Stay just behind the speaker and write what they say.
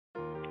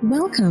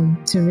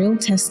Welcome to Real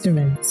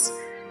Testaments,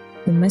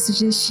 the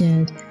messages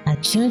shared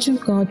at Church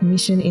of God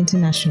Mission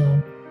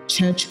International,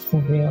 Church for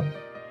Real.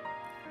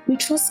 We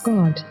trust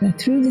God that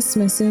through this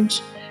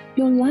message,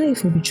 your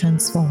life will be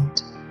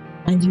transformed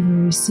and you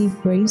will receive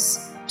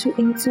grace to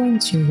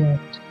influence your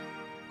world.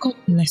 God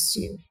bless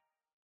you.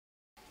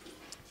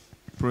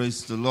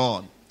 Praise the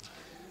Lord.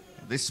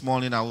 This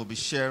morning I will be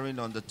sharing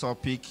on the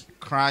topic,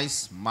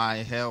 Christ my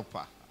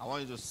helper. I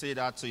want you to say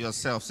that to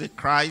yourself. Say,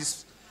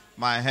 Christ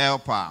my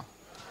helper.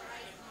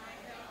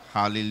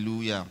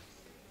 Hallelujah.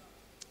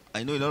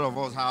 I know a lot of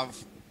us have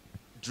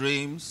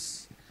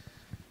dreams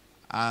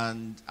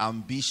and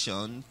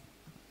ambition,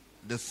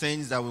 the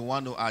things that we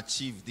want to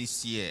achieve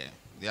this year.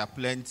 There are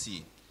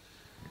plenty.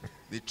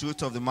 The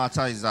truth of the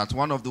matter is that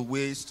one of the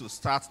ways to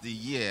start the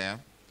year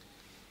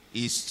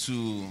is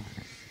to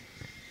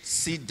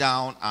sit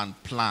down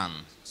and plan.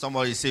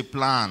 Somebody say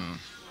plan.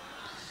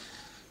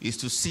 Is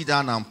to sit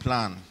down and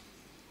plan.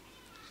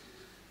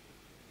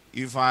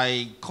 If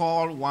I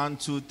call 1,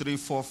 2, 3,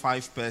 4,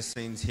 5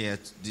 persons here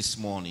this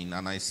morning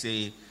and I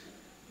say,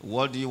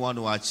 what do you want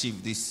to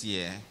achieve this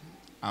year?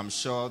 I'm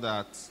sure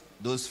that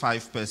those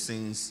 5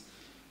 persons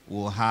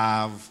will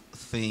have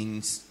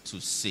things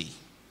to say.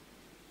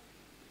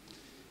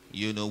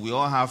 You know, we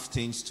all have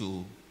things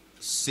to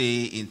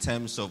say in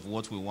terms of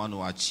what we want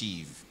to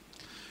achieve.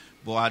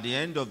 But at the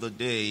end of the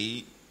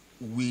day,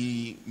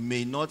 we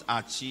may not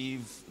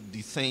achieve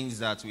the things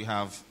that we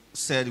have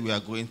said we are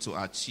going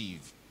to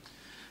achieve.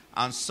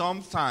 And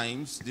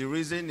sometimes the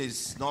reason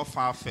is not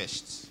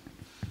far-fetched.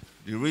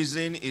 The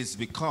reason is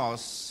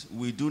because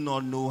we do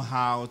not know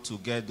how to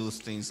get those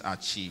things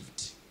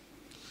achieved.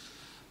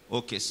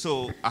 Okay,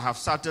 so I have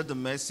started the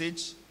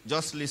message.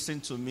 Just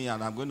listen to me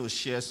and I'm going to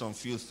share some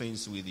few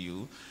things with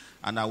you.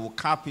 And I will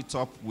cap it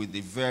up with the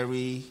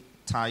very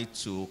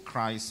title,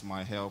 Christ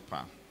my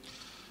helper.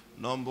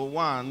 Number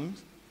one,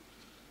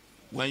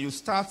 when you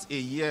start a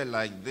year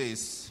like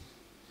this,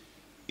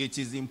 it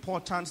is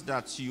important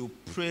that you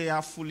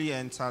prayerfully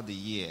enter the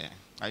year.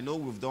 I know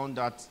we've done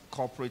that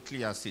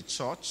corporately as a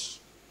church,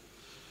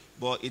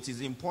 but it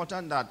is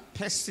important that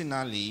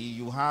personally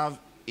you have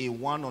a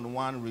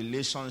one-on-one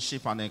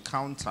relationship and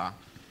encounter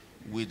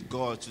with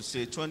God to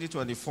say,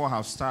 2024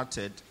 have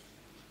started,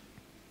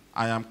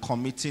 I am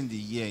committing the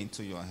year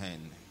into your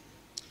hand.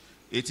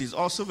 It is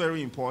also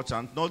very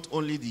important, not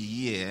only the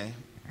year,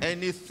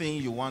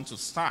 anything you want to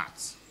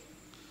start,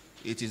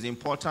 it is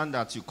important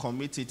that you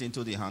commit it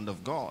into the hand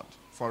of God.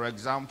 For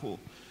example,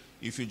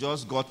 if you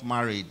just got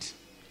married,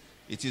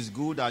 it is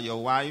good that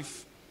your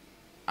wife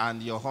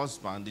and your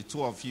husband, the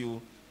two of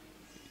you,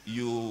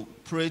 you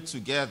pray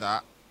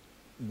together.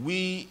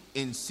 We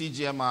in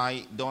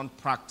CGMI don't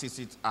practice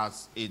it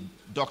as a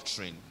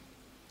doctrine,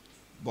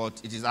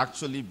 but it is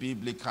actually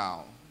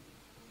biblical.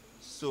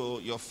 So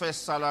your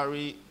first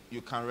salary,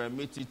 you can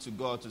remit it to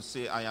God to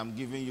say, I am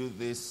giving you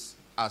this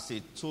as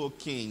a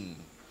token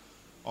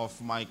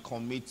of my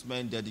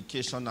commitment,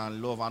 dedication,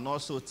 and love, and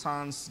also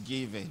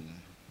thanksgiving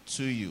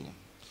to you.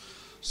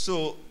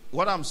 So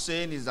what I'm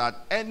saying is that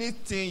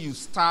anything you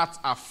start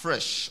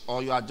afresh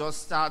or you are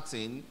just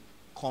starting,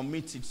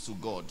 commit it to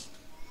God.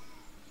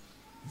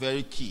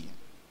 Very key.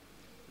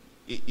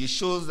 It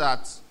shows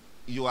that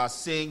you are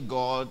saying,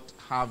 God,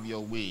 have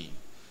your way.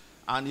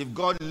 And if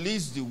God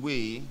leads the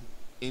way,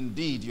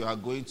 indeed, you are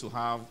going to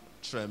have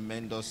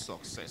tremendous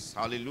success.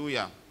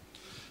 Hallelujah.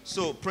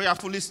 So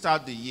prayerfully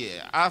start the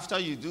year. After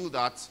you do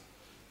that,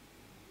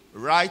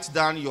 write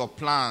down your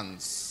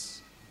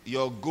plans,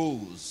 your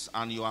goals,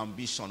 and your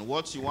ambition.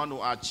 What you want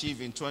to achieve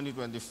in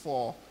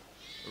 2024,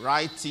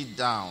 write it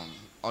down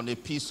on a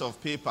piece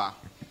of paper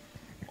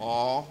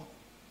or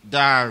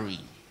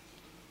diary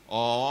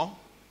or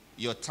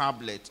your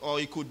tablet, or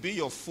it could be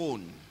your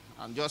phone,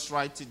 and just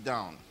write it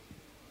down.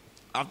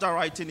 After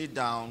writing it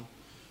down,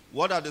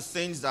 what are the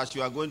things that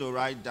you are going to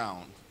write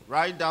down?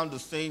 Write down the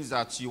things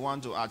that you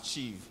want to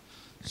achieve.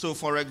 So,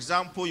 for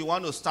example, you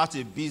want to start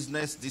a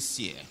business this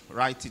year.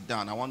 Write it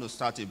down. I want to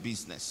start a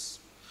business.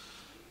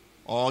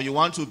 Or you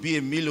want to be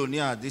a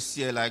millionaire this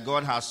year, like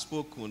God has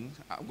spoken.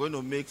 I'm going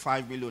to make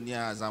 5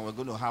 millionaires, and we're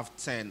going to have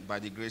 10 by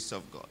the grace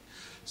of God.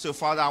 So,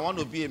 Father, I want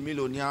to be a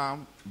millionaire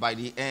by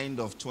the end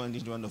of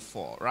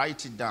 2024.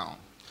 Write it down.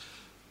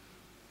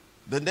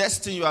 The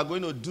next thing you are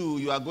going to do,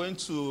 you are going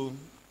to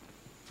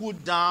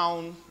put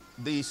down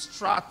the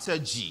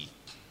strategy.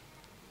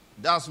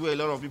 That's where a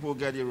lot of people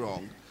get it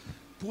wrong.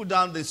 Put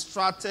down the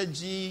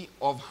strategy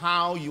of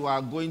how you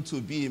are going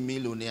to be a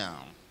millionaire.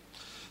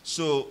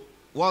 So,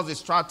 what's the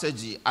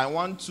strategy? I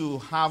want to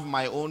have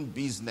my own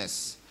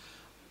business.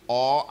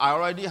 Or I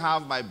already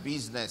have my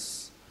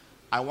business.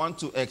 I want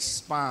to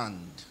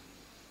expand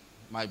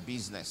my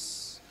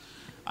business.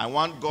 I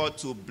want God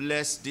to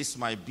bless this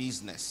my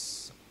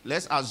business.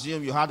 Let's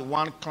assume you had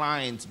 1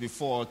 client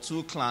before,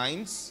 2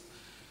 clients.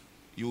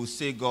 You will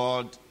say,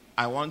 God,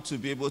 I want to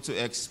be able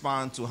to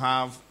expand to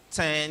have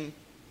 10,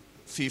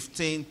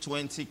 15,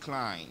 20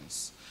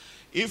 clients.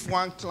 If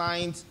 1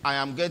 client, I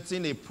am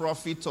getting a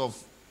profit of,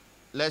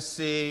 let's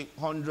say,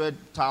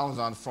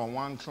 100,000 from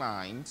 1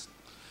 client,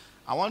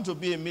 I want to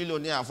be a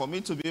millionaire. For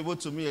me to be able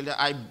to be a millionaire,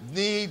 I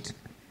need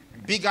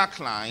bigger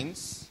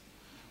clients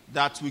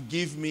that will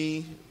give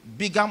me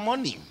bigger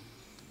money.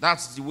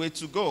 That's the way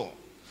to go.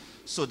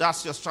 So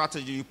that's your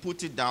strategy. You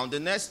put it down. The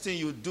next thing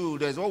you do,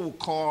 there's what we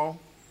call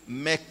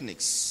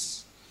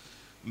mechanics.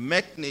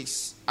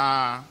 Mechanics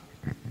are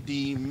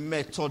the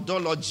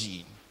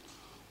methodology,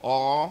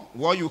 or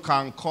what you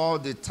can call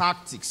the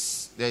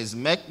tactics. There is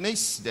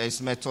mechanics, there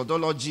is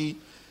methodology,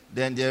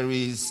 then there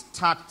is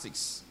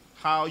tactics.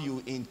 How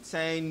you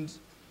intend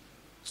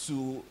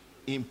to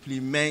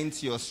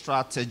implement your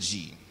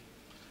strategy.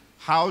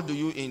 How do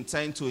you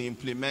intend to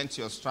implement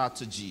your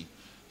strategy?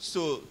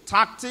 So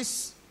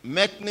tactics,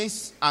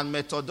 mechanics, and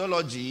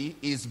methodology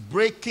is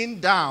breaking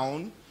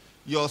down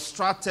your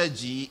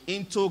strategy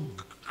into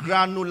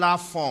granular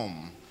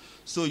form.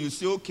 So you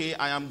say, okay,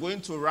 I am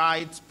going to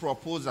write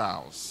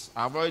proposals.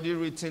 I've already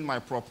written my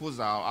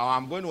proposal. Or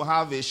I'm going to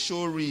have a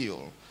show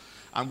reel.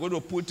 I'm going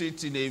to put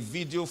it in a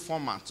video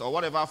format or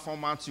whatever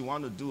format you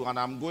want to do. And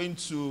I'm going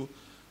to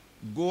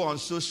go on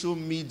social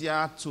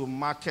media to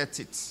market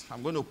it.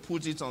 I'm going to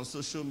put it on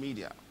social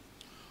media.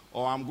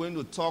 Or I'm going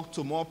to talk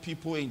to more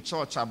people in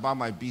church about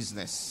my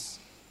business.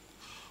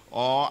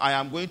 Or I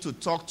am going to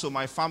talk to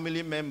my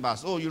family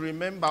members. Oh, you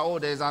remember,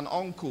 there's an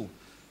uncle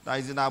that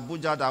is in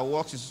Abuja that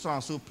works in so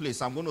and so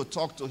place. I'm going to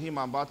talk to him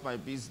about my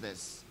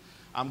business.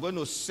 I'm going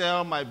to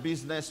sell my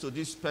business to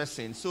this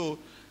person. So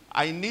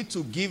I need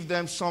to give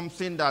them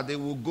something that they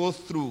will go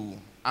through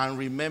and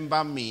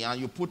remember me.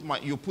 And you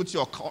put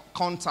your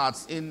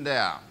contacts in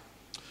there.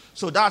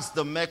 So that's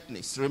the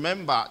mechanics.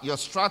 Remember, your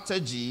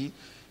strategy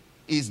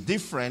is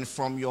different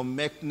from your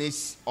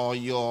mechanics or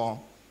your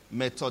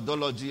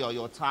methodology or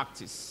your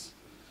tactics.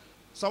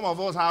 Some of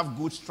us have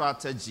good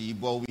strategy,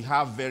 but we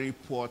have very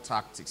poor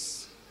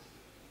tactics.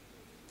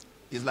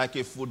 It's like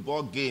a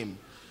football game.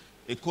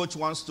 A coach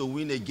wants to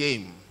win a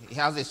game. He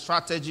has a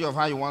strategy of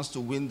how he wants to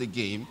win the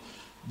game,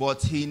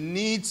 but he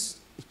needs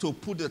to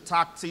put the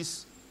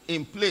tactics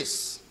in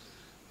place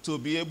to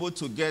be able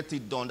to get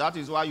it done. That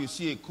is why you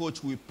see a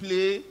coach will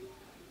play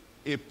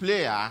a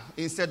player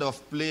instead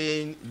of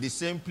playing the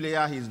same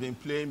player he's been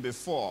playing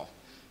before,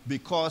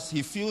 because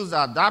he feels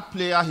that that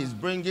player he's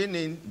bringing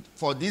in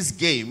for this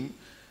game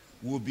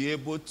will be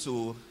able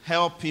to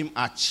help him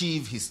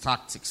achieve his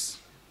tactics.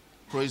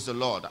 Praise the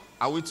Lord.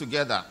 Are we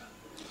together?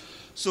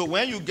 So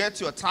when you get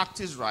your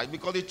tactics right,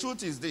 because the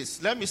truth is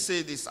this, let me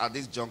say this at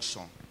this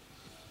junction.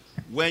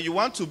 When you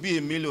want to be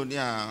a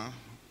millionaire,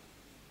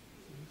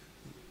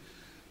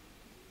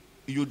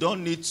 you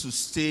don't need to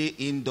stay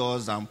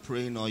indoors and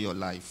praying all your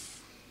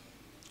life.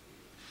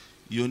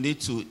 You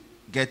need to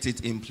get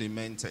it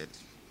implemented.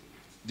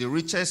 The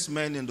richest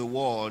men in the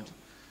world,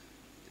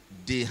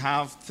 they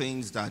have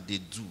things that they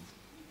do.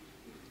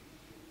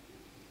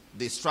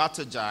 They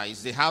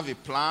strategize. They have a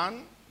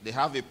plan. They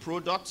have a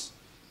product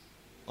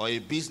or a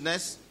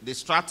business. They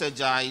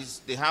strategize.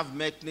 They have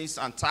mechanics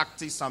and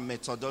tactics and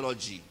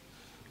methodology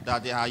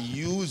that they are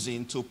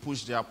using to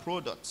push their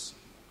products.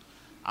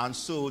 And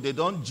so they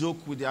don't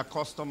joke with their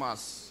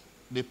customers,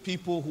 the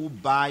people who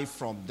buy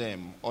from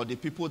them or the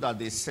people that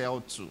they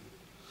sell to.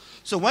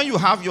 So when you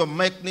have your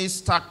mechanics,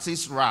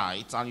 tactics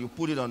right and you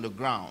put it on the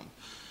ground,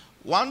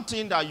 one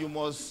thing that you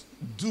must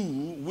do,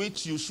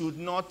 which you should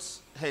not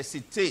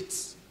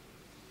hesitate,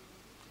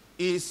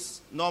 is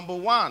number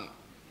one,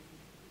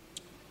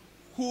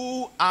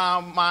 who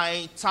are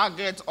my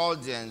target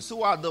audience?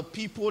 Who are the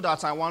people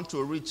that I want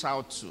to reach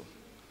out to?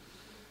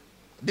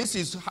 This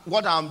is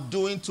what I'm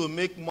doing to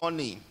make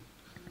money.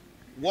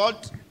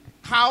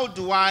 How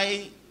do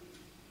I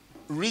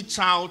reach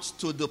out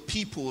to the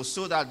people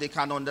so that they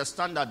can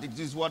understand that this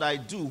is what I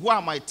do? Who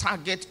are my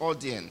target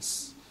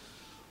audience?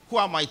 Who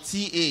are my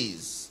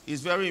TAs?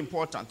 It's very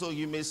important. So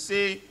you may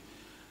say,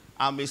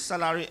 I'm a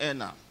salary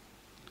earner.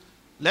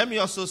 Let me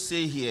also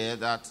say here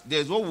that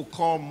there's what we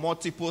call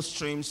multiple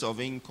streams of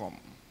income.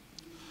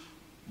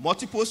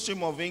 Multiple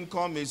stream of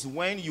income is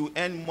when you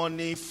earn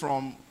money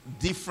from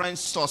different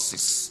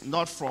sources,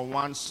 not from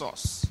one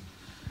source.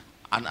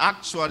 And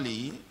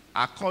actually,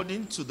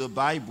 according to the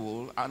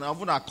Bible, and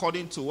even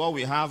according to what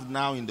we have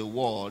now in the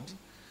world,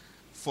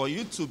 for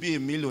you to be a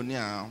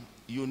millionaire,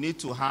 you need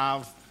to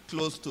have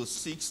close to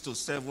 6 to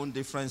 7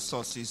 different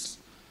sources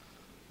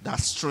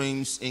that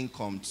streams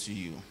income to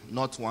you,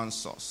 not one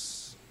source.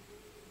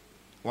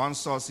 One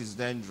source is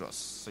dangerous,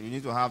 so you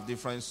need to have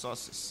different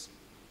sources.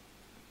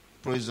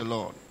 Praise the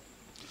Lord.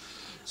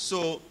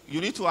 So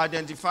you need to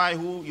identify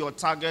who your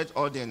target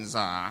audience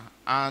are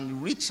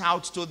and reach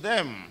out to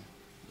them.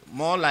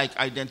 More like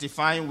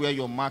identifying where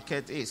your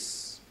market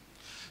is.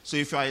 So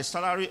if you are a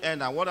salary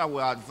earner, what I will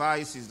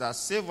advise is that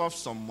save up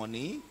some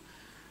money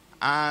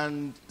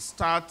and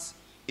start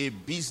a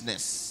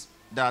business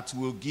that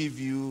will give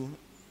you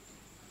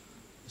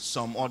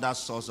some other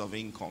source of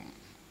income.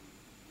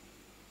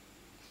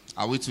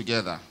 Are we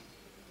together?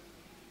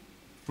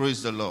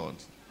 Praise the Lord.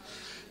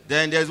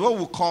 Then there's what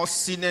we call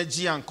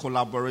synergy and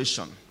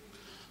collaboration.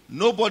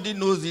 Nobody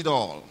knows it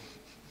all.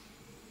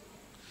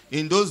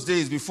 In those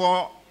days,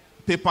 before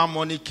paper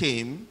money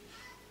came,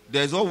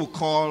 there's what we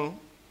call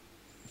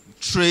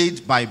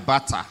trade by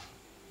barter.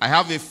 I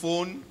have a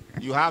phone,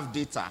 you have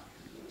data.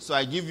 So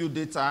I give you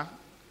data,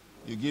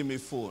 you give me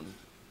phone.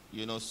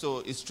 So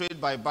it's trade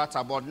by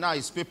barter, but now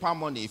it's paper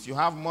money. If you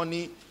have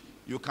money,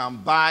 you can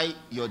buy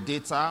your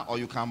data or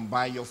you can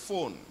buy your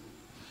phone.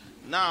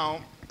 Now,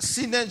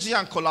 synergy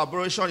and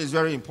collaboration is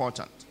very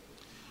important.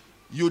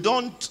 You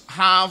don't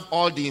have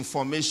all the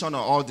information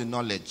or all the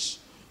knowledge.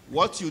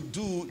 What you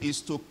do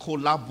is to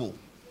collabo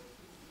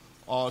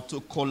or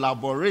to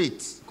collaborate.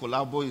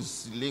 Collabo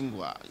is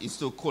lingua. Is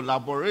to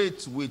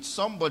collaborate with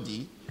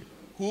somebody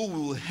who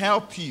will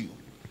help you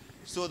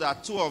so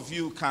that two of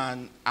you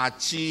can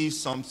achieve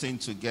something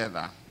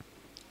together.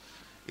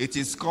 It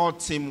is called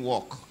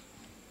teamwork.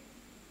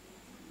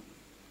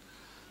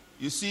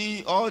 You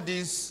see, all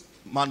these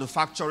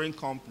manufacturing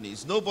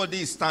companies,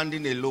 nobody is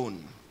standing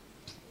alone.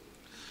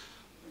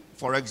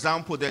 For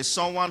example, there's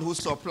someone who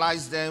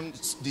supplies them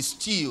the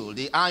steel,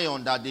 the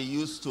iron that they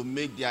use to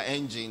make their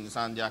engines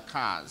and their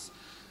cars.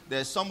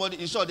 There's somebody,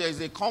 in short, there's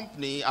a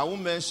company, I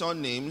won't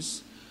mention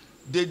names,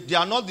 they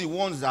are not the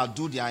ones that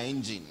do their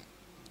engine.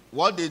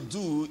 What they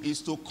do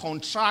is to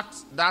contract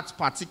that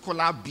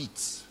particular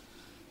bit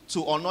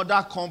to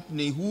another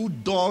company who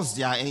does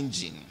their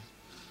engine.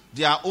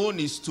 Their own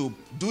is to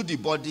do the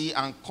body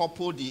and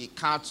couple the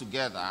car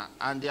together,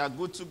 and they are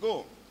good to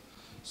go.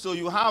 So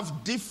you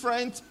have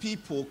different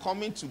people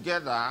coming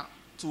together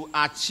to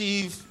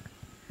achieve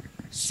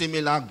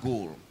similar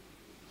goal.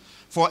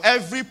 For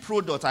every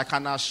product, I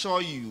can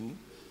assure you,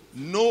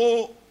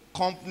 no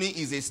company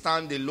is a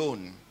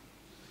standalone.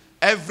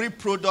 Every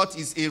product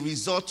is a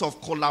result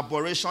of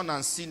collaboration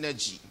and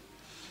synergy.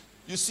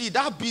 You see,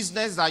 that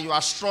business that you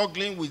are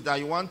struggling with, that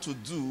you want to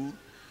do,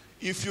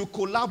 if you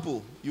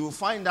collabo, you will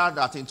find out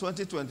that in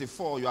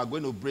 2024, you are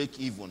going to break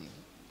even.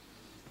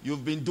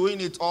 You've been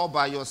doing it all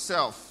by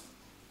yourself.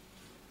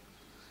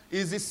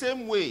 It's the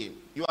same way.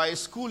 You are a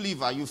school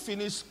leaver, you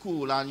finish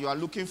school and you are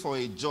looking for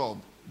a job.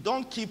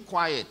 Don't keep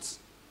quiet.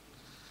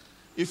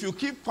 If you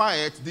keep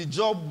quiet, the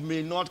job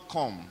may not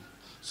come.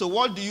 So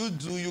what do?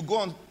 You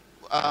go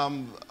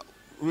on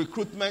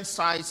recruitment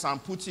sites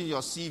and put in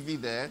your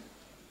CV there.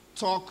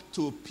 Talk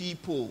to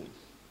people.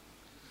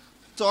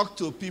 Talk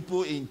to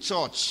people in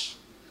church.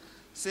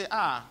 Say,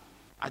 I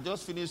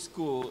just finished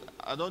school.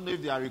 I don't know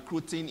if they are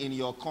recruiting in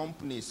your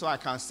company, so I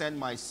can send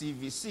my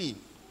CV. See,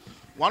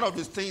 one of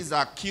the things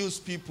that kills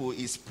people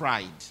is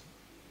pride.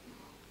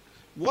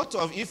 What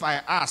if I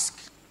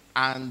ask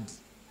and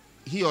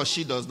he or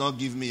she does not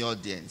give me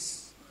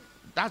audience?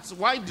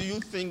 Why do you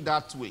think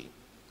that way?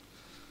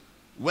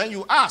 When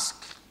you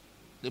ask,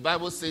 the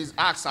Bible says,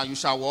 ask and you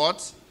shall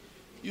what?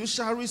 You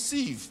shall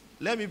receive.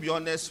 Let me be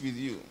honest with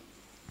you.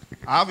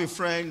 I have a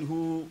friend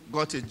who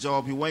got a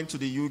job. He went to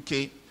the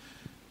UK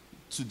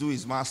to do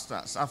his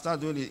master's. After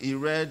doing it, he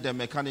read the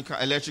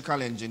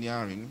electrical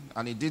engineering,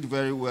 and he did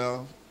very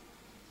well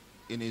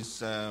in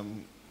his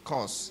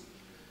course.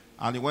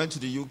 And he went to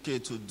the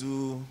UK to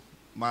do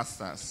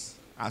master's.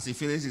 As he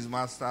finished his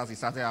master's, he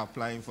started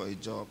applying for a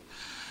job.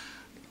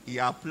 He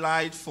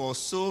applied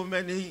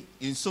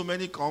in so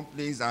many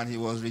companies, and he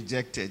was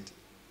rejected.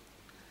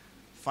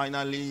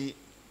 Finally,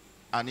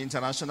 an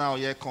international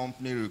oil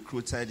company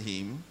recruited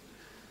him,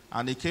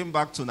 and he came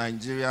back to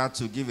Nigeria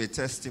to give a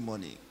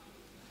testimony.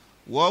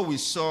 What we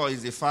saw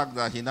is the fact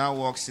that he now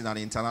works in an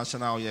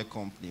international oil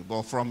company.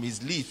 But from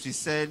his lips, he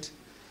said,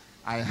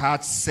 I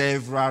had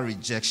several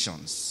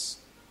rejections.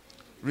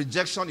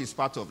 Rejection is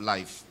part of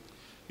life.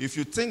 If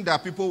you think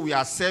that people will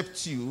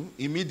accept you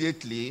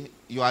immediately,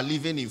 you are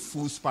living in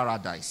fool's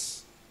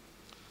paradise.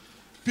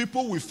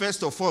 People will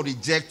first of all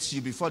reject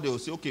you before they will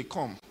say, okay,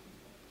 come.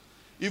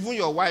 Even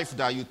your wife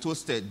that you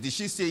toasted, did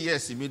she say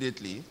yes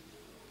immediately?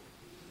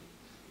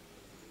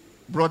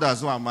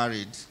 Brothers who are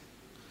married,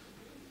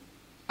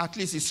 at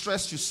least it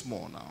stressed you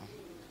small now.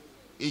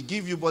 It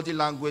gives you body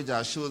language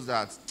that shows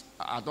that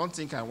I don't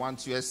think I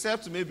want you,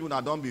 except maybe when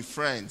I don't be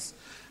friends.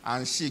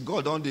 And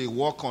God on the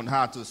work on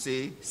her to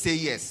say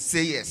yes,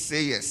 say yes,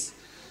 say yes.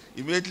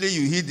 Immediately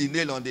you hit the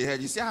nail on the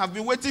head. You say, I've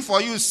been waiting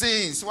for you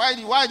since.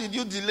 Why did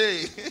you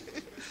delay?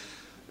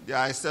 There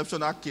are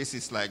exceptional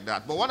cases like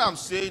that. But what I'm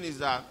saying is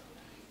that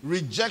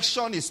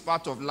rejection is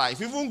part of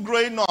life. Even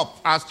growing up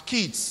as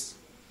kids,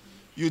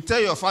 you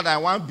tell your father, I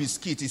want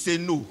biscuit. He say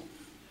no.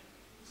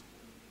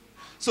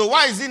 So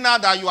why is it now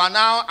that you are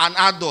now an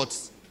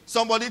adult?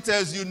 Somebody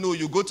tells you no,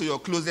 you go to your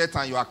closet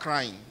and you are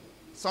crying.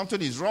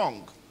 Something is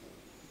wrong.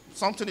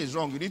 Something is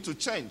wrong. You need to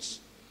change.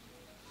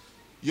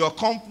 Your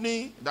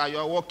company that you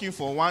are working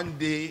for one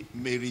day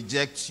may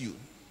reject you.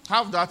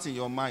 Have that in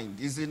your mind.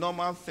 It's a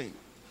normal thing.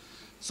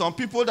 Some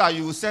people that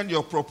you will send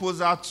your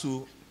proposal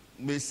to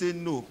may say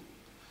no.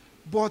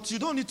 But you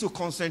don't need to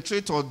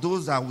concentrate on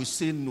those that will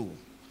say no.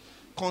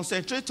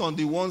 Concentrate on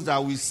the ones that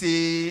will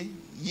say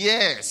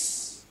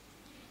yes.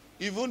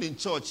 Even in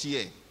church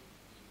here,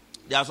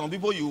 there are some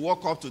people you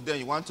walk up to them,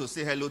 you want to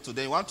say hello to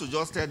them, you want to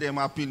just tell them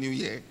Happy New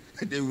Year.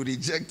 They will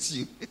reject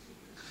you.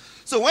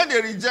 So when they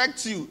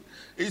reject you,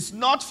 it's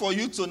not for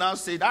you to now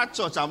say, that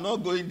church, I'm not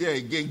going there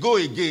again. Go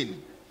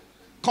again.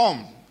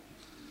 Come.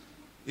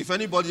 If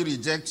anybody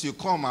rejects you,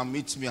 come and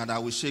meet me and I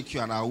will shake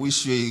you and I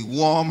wish you a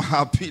warm,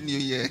 happy new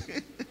year.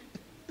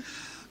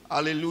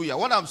 Hallelujah.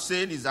 What I'm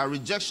saying is that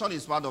rejection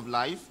is part of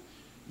life.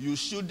 You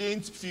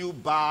shouldn't feel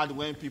bad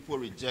when people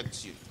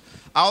reject you.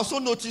 I also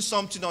noticed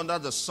something under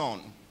the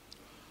sun.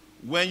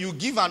 When you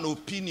give an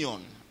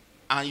opinion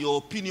and your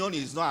opinion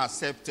is not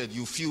accepted,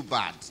 you feel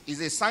bad. It's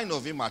a sign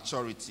of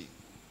immaturity.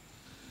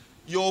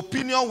 Your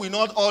opinion will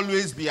not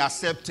always be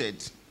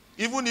accepted.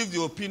 Even if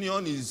the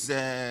opinion is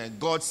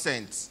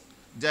God-sent.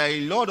 There are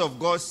a lot of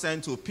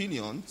God-sent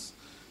opinions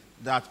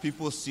that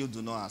people still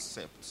do not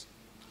accept.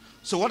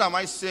 So what am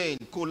I saying?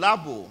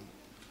 Collabo.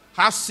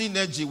 Have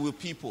synergy with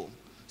people.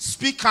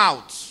 Speak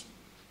out.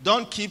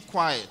 Don't keep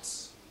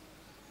quiet.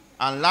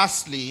 And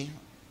lastly,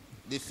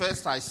 the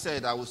first I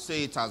said, I will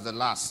say it as the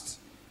last.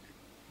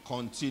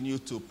 Continue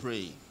to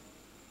pray.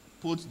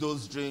 Put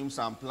those dreams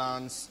and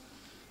plans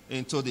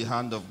into the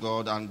hand of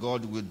God, and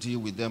God will deal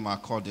with them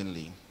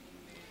accordingly.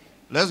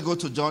 Let's go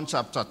to John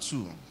chapter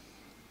 2.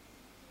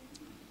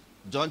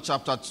 John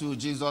chapter 2,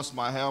 Jesus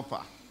my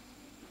helper.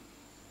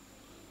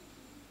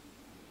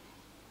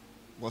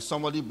 Was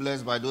somebody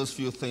blessed by those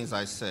few things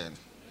I said?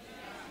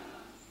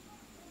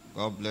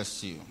 God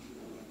bless you.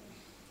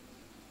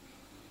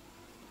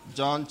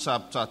 John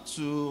chapter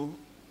 2,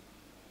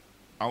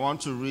 I want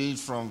to read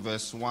from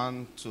verse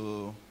 1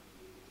 to...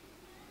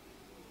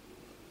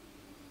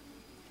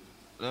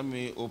 Let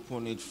me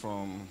open it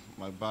from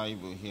my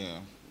Bible here.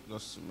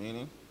 Just a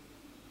minute.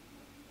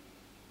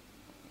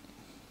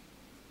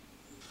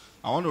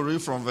 I want to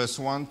read from verse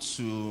 1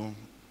 to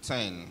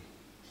 10.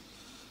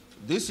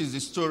 This is the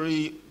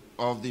story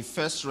of the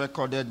first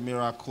recorded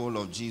miracle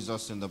of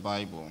Jesus in the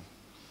Bible,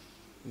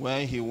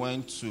 where he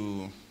went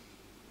to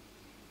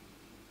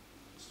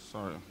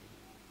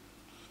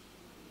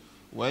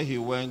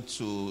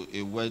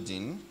a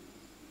wedding,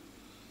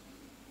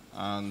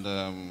 and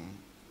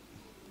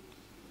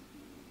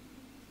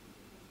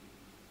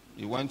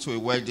he went to a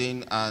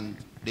wedding and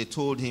they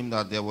told him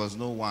that there was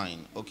no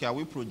wine. Okay, are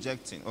we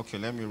projecting? Okay,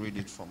 let me read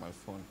it from my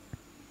phone.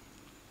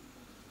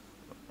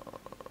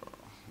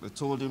 They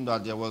told him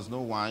that there was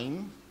no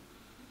wine,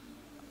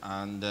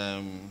 and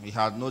he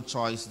had no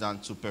choice than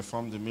to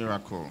perform the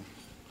miracle.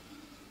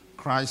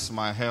 Christ,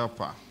 my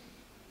helper.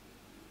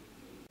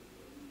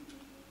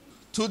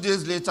 2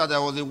 days later,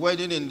 there was a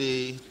wedding in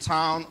the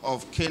town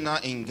of Cana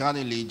in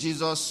Galilee.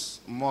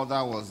 Jesus'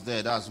 mother was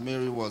there, that's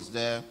Mary was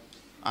there,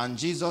 and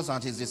Jesus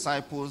and his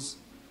disciples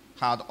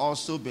had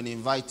also been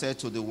invited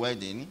to the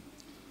wedding.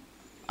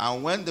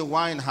 And when the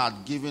wine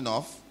had given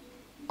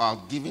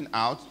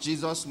out,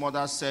 Jesus'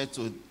 mother said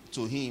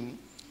to him,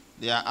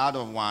 "They are out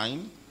of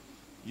wine.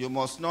 You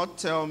must not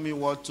tell me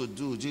what to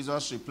do."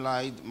 Jesus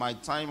replied, "My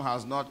time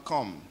has not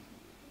come."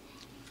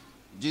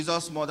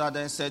 Jesus' mother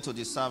then said to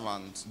the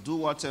servant, "Do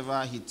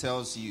whatever he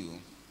tells you."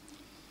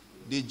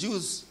 The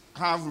Jews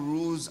have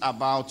rules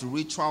about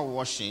ritual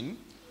washing,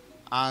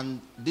 and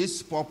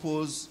this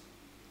purpose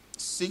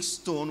 6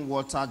 stone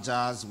water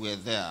jars were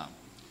there,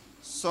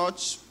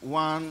 such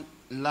one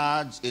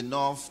large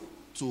enough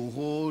to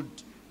hold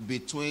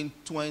between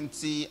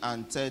 20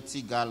 and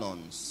 30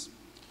 gallons.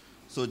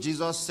 So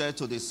Jesus said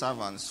to the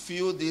servants,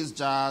 "Fill these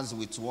jars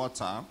with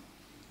water."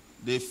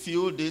 They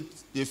filled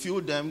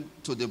them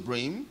to the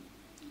brim,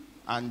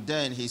 and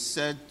then he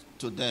said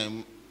to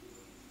them,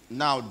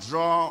 "Now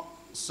draw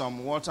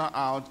some water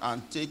out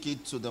and take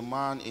it to the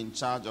man in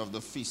charge of the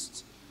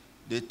feast."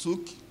 They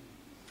took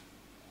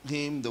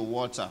him the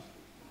water,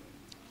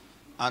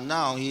 and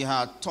now he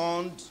had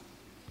turned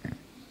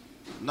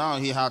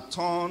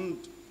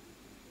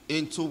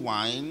into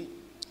wine,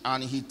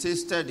 and he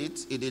tasted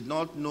it. He did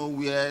not know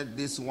where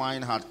this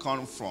wine had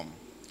come from.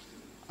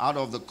 Out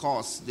of the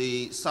course,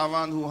 the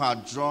servant who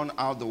had drawn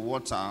out the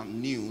water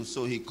knew,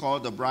 so he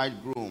called the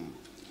bridegroom,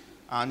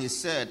 and he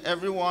said,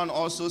 "Everyone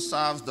also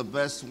serves the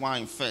best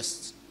wine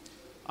first,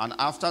 and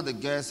after the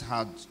guests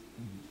had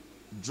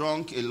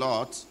drunk a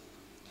lot,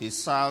 he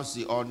serves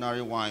the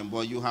ordinary wine,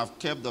 but you have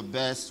kept the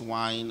best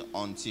wine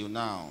until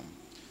now."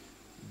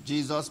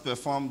 Jesus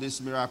performed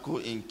this miracle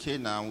in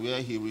Cana,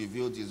 where he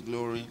revealed his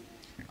glory,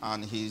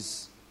 and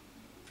his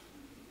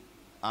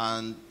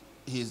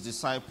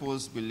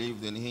disciples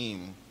believed in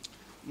him.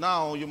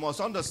 Now, you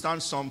must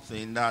understand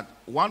something, that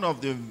one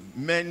of the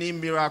many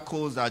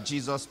miracles that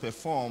Jesus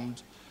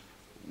performed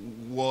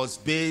was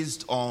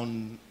based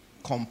on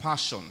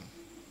compassion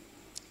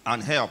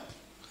and help.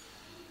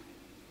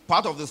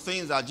 Part of the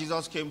things that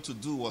Jesus came to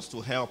do was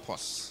to help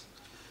us.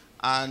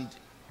 And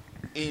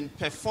in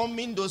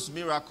performing those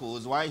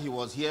miracles while he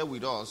was here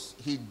with us,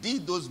 he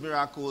did those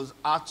miracles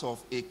out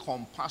of a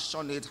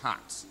compassionate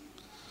heart.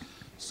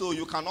 So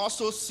you can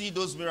also see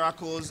those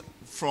miracles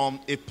from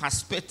a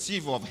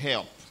perspective of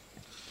help.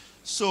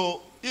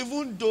 So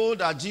even though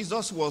that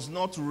Jesus was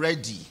not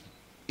ready,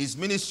 his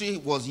ministry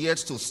was yet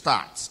to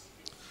start,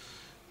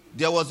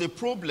 there was a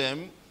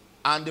problem,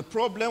 and the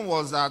problem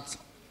was that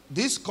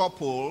this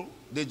couple,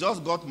 they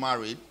just got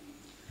married,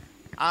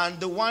 and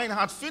the wine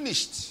had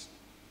finished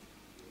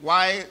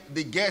while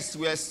the guests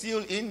were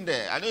still in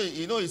there. I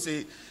know, it's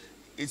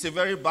It's a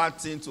very bad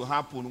thing to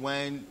happen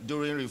when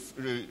during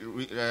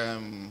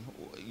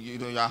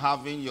you're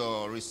having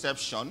your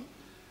reception,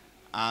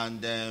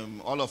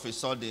 and all of a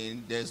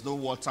sudden there's no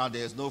water,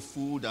 there's no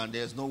food, and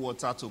there's no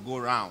water to go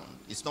around.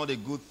 It's not a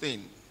good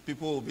thing.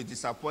 People will be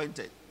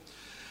disappointed.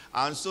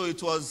 And so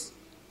it was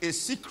a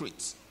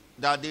secret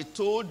that they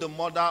told the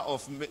mother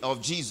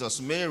of Jesus,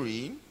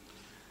 Mary,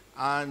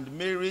 and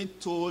Mary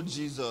told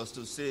Jesus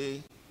to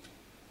say,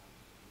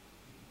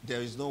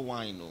 there is no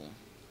wine, no.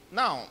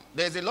 Now,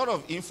 there's a lot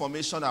of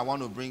information I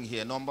want to bring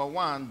here. Number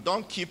one,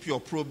 don't keep your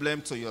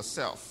problem to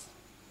yourself.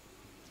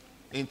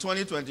 In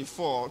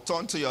 2024,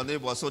 turn to your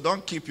neighbor, so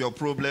don't keep your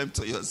problem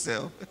to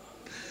yourself.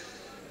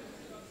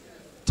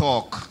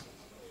 Talk.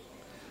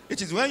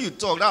 It is when you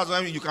talk, that's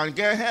when you can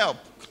get help.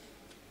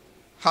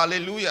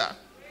 Hallelujah.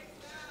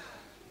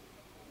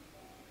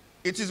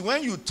 It is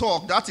when you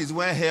talk, that is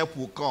when help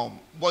will come.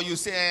 But you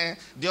say,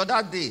 the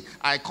other day,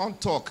 I can't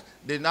talk.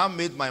 They now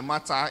made my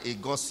matter a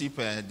gossip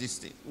this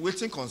thing.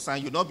 Waiting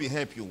concern, you not be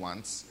help you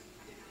want.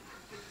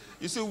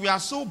 You see, we are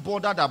so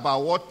bothered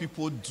about what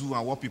people do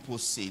and what people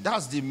say.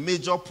 That's the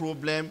major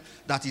problem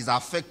that is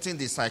affecting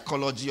the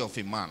psychology of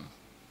a man.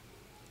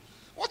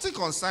 What it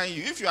concern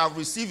you? If you have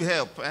received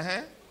help,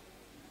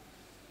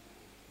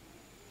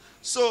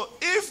 So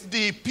if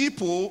the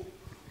people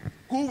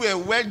who were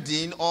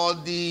wedding or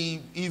the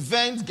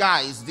event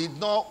guys did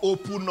not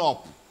open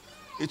up,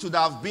 it would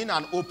have been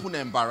an open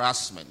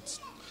embarrassment.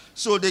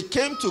 So they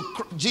came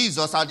to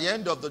Jesus at the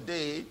end of the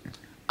day,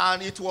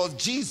 and it was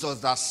Jesus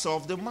that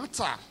solved the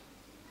matter.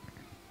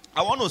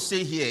 I want to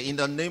say here, in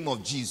the name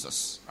of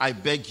Jesus, I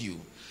beg you,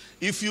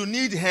 if you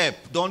need help,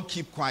 don't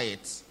keep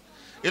quiet.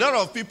 A lot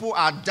of people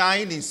are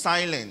dying in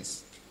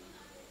silence.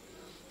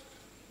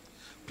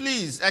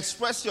 Please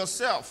express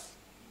yourself.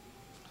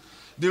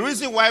 The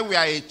reason why we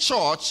are a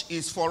church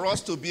is for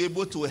us to be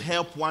able to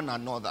help one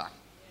another.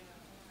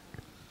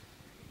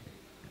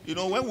 You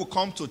know, when we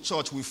come to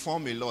church, we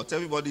form a lot.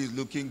 Everybody is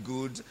looking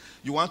good.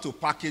 You want to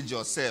package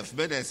yourself.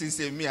 But then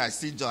say, me, I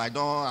see John,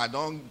 I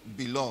don't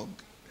belong.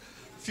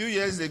 A few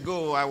years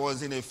ago, I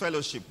was in a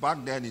fellowship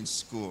back then in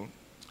school.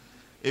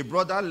 A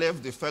brother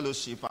left the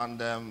fellowship, and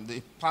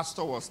the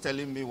pastor was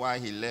telling me why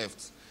he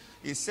left.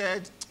 He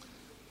said,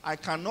 I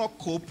cannot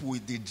cope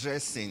with the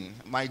dressing.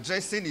 My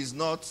dressing is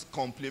not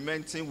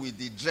complementing with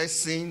the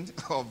dressing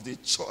of the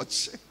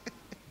church.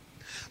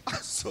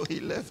 So he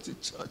left the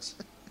church.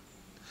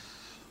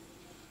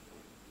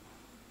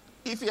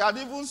 If he had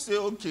even said,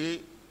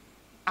 okay,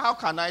 how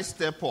can I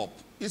step up?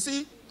 You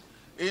see,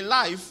 in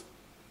life,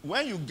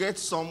 when you get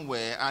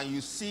somewhere and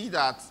you see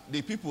that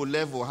the people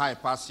level high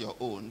past your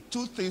own,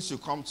 two things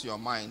should come to your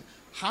mind.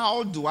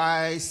 How do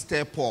I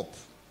step up?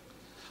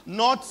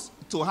 Not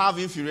to have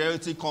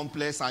inferiority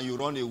complex and you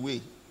run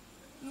away.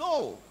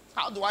 No.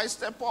 How do I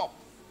step up?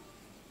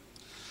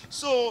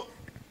 So,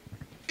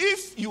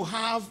 if you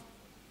have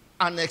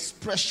an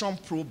expression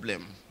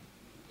problem,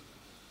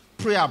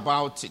 pray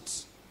about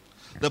it.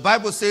 The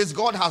Bible says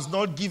God has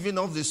not given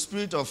us the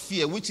spirit of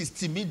fear, which is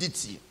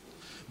timidity,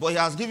 but he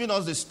has given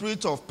us the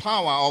spirit of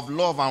power, of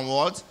love, and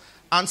what?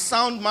 And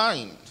sound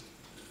mind.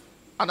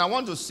 And I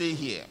want to say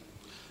here,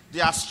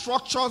 there are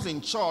structures in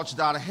church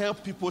that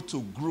help people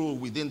to grow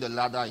within the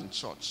ladder in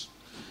church.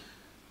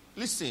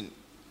 Listen,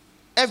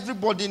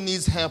 everybody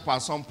needs help at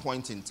some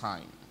point in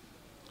time.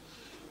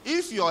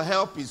 If your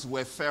help is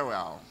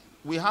welfareal,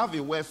 we have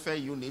a welfare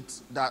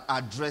unit that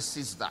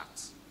addresses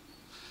that.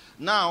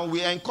 Now,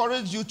 we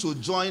encourage you to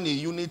join a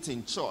unit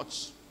in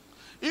church.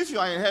 If you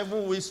are in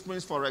Heaven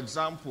Whisperings, for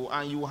example,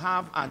 and you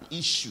have an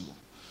issue,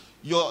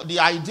 the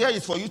idea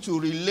is for you to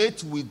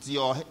relate with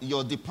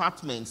your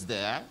departments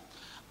there.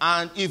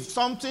 And if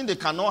something they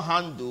cannot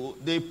handle,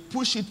 they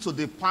push it to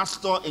the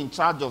pastor in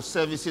charge of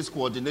services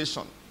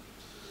coordination.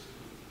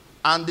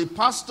 And the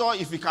pastor,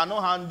 if he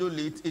cannot handle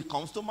it, it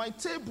comes to my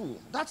table.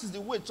 That is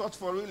the way church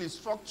for real is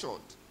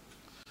structured.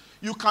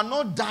 You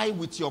cannot die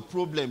with your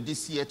problem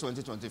this year,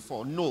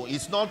 2024. No,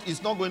 it's not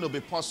going to be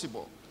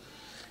possible.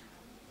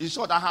 In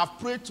short, I have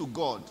prayed to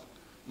God.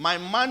 My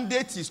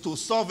mandate is to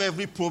solve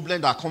every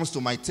problem that comes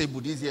to my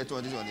table this year,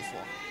 2024.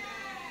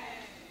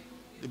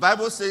 The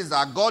Bible says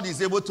that God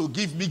is able to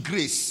give me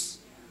grace.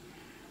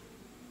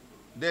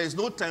 There is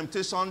no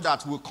temptation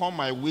that will come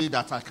my way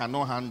that I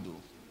cannot handle.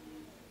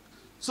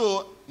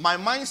 So my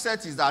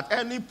mindset is that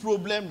any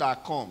problem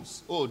that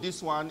comes,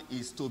 this one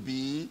is to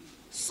be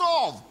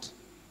solved.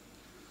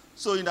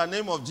 So in the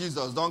name of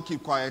Jesus, don't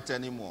keep quiet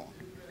anymore.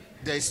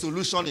 There is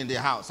solution in the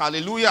house.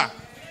 Hallelujah.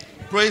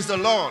 Praise the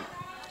Lord.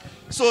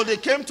 So they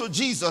came to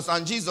Jesus,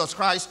 and Jesus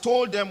Christ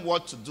told them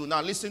what to do.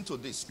 Now listen to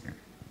this.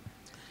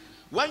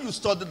 When you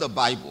study the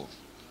Bible,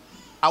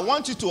 I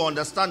want you to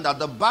understand that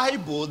the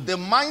Bible, the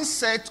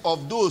mindset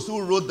of those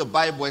who wrote the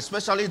Bible,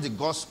 especially the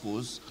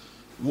Gospels,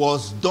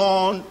 was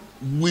done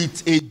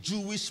with a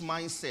Jewish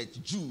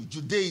mindset,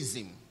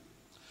 Judaism.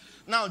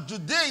 Now,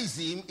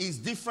 Judaism is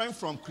different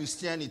from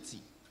Christianity.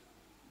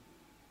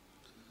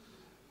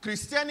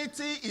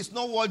 Christianity is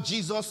not what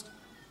Jesus...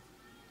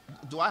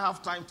 Do I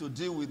have time to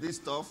deal with this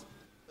stuff?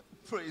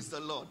 Praise the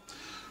Lord.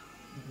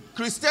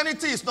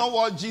 Christianity is not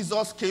what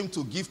Jesus came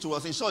to give to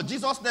us. In short,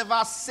 Jesus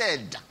never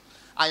said,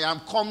 I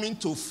am coming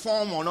to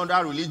form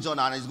another religion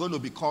and it's going to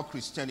be called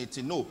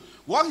Christianity. No.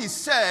 What he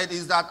said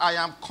is that I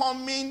am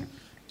coming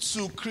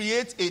to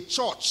create a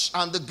church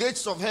and the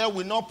gates of hell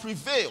will not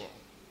prevail.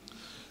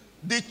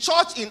 The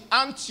church in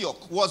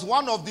Antioch was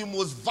one of the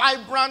most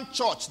vibrant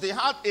churches. They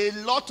had a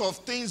lot of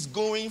things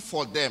going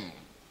for them.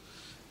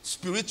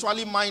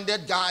 Spiritually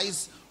minded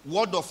guys,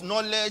 word of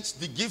knowledge,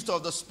 the gift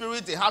of the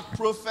Spirit. They had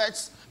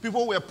prophets.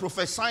 People were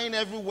prophesying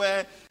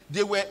everywhere.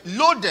 They were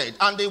loaded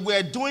and they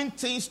were doing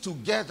things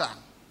together.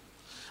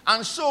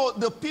 And so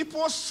the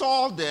people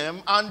saw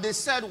them and they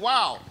said,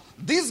 wow,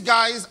 these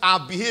guys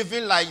are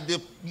behaving like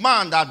the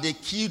man that they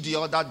killed the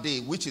other day,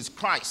 which is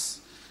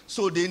Christ.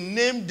 So they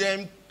named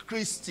them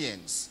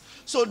Christians.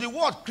 So the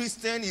word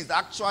Christian is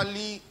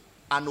actually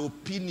an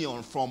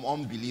opinion from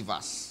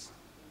unbelievers.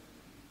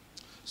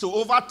 So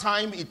over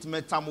time it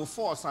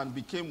metamorphosed and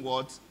became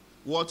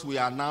what we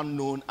are now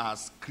known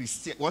as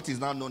Christian, what is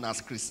now known as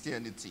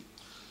Christianity.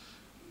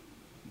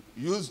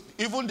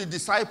 Even the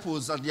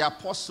disciples and the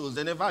apostles,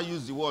 they never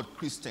use the word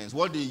Christians.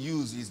 What they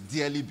use is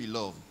dearly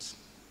beloved.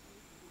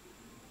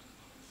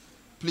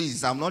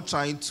 Please, I'm not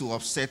trying to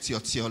upset your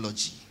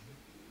theology.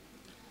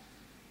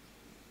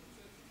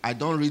 I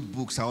don't read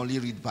books, I only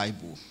read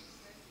Bible.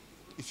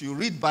 If you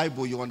read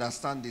Bible, you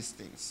understand these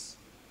things.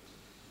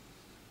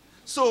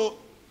 So,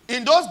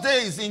 in those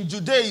days, in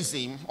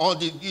Judaism, or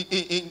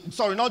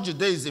not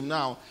Judaism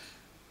now,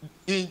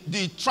 in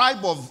the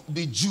tribe of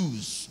the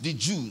Jews,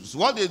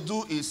 what they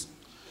do is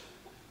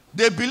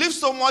they believe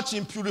so much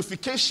in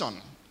purification.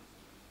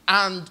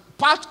 And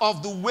part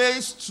of the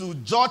ways to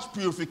judge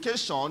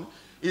purification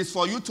is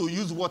for you to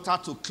use water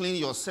to clean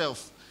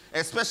yourself,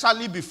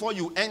 especially before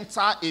you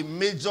enter a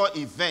major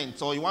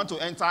event, or you want to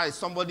enter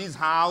somebody's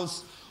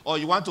house, or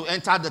you want to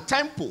enter the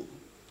temple.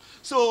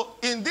 So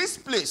in this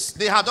place,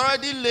 they had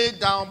already laid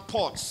down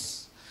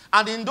pots.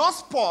 And in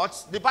those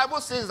pots, the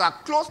Bible says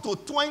that close to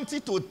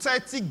 20 to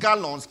 30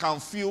 gallons can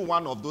fill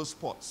one of those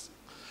pots.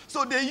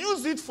 So they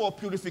use it for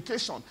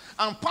purification.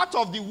 And part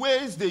of the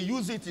ways they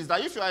use it is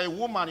that if you are a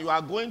woman, you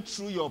are going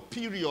through your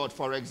period,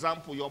 for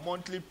example, your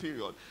monthly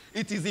period,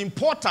 it is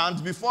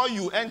important before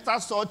you enter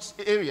such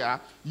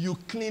area, you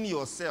clean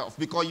yourself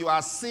because you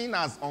are seen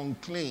as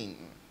unclean.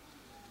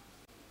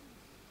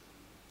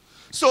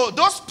 So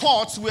those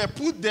pots were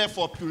put there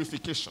for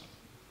purification,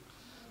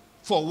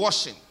 for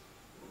washing.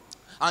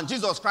 And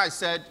Jesus Christ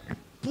said,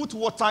 put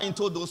water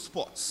into those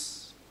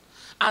pots.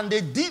 And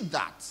they did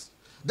that.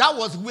 That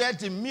was where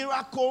the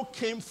miracle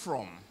came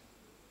from.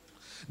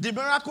 The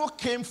miracle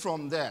came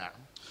from there.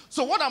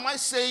 So what am I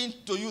saying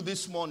to you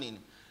this morning?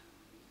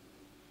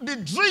 The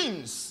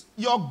dreams,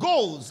 your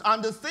goals,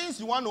 and the things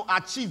you want to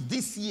achieve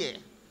this year,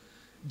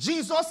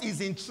 Jesus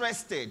is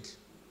interested.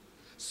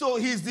 So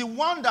he's the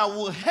one that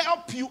will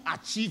help you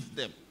achieve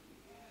them.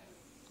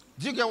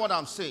 Do you get what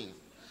I'm saying?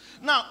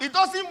 Now, it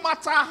doesn't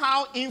matter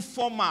how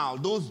informal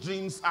those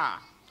dreams are.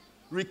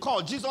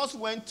 Recall, Jesus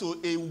went to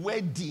a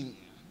wedding.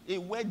 A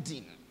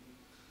wedding.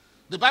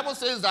 The Bible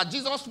says that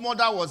Jesus'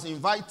 mother was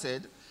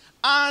invited,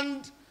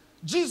 and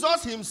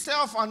Jesus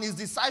himself and his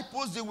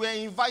disciples, they were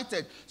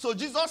invited. So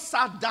Jesus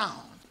sat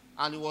down,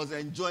 and he was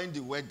enjoying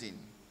the wedding.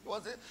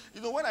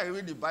 When I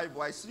read the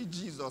Bible, I see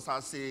Jesus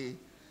as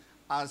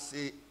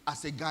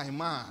a guy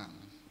man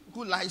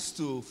who likes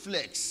to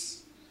flex.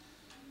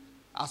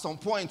 At some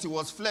point, he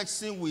was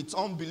flexing with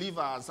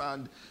unbelievers,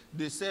 and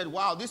they said,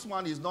 wow, this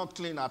man is not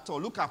clean at all.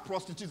 Look at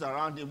prostitutes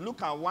around him.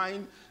 Look at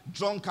wine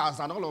drunkards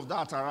and all of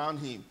that around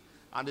him.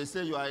 And they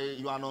said, you are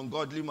an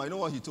ungodly man. You know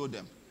what he told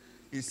them?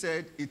 He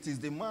said, it is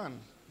the man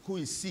who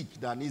is sick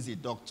that needs a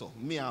doctor.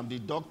 Me, I'm the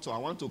doctor. I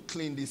want to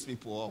clean these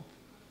people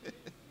up.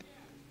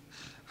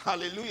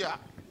 Hallelujah.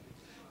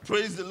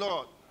 Praise the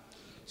Lord.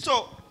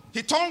 So,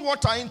 he turned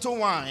water into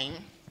wine,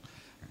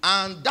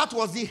 and that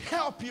was the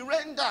help he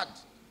rendered.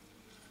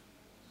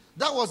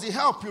 That was the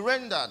help he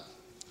rendered.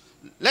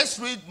 Let's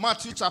read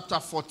Matthew chapter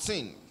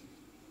 14.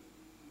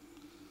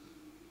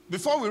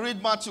 Before we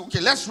read Matthew,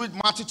 let's read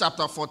Matthew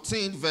chapter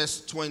 14,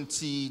 verse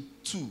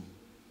 22.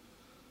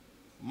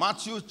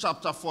 Matthew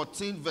chapter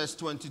 14, verse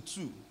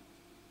 22.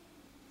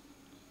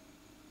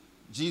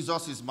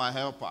 Jesus is my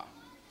helper.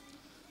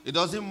 It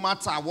doesn't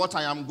matter what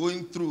I am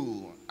going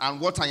through and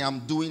what I am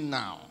doing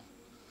now.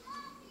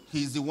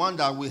 He's the one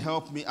that will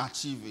help me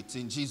achieve it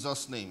in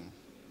Jesus' name.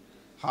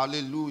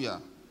 Hallelujah.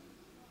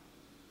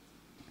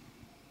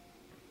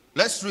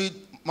 Let's read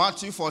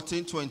Matthew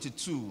 14,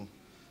 22.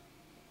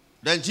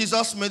 Then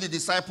Jesus made the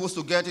disciples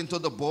to get into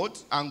the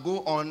boat and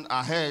go on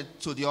ahead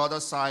to the other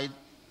side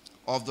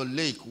of the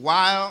lake,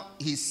 while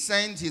he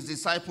sent his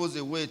disciples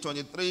away.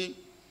 23.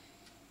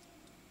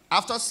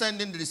 After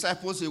sending the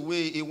disciples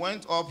away, he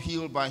went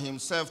uphill by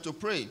himself to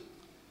pray.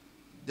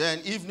 Then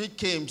evening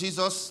came,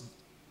 Jesus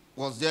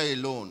was there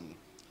alone.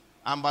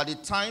 And by the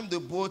time the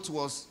boat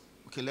was,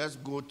 let's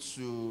go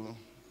to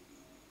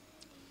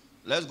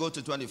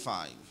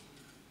 25.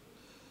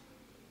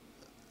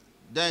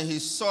 Then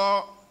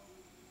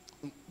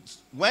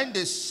when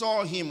they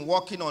saw him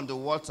walking on the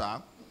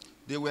water,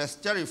 They were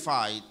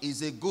terrified.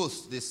 It's a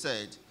ghost, they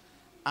said,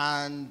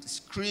 and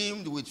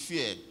screamed with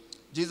fear.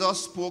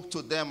 Jesus spoke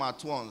to them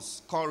at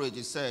once. Courage,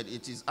 he said,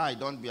 it is I,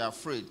 don't be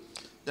afraid.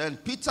 Then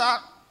Peter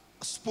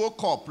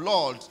spoke up,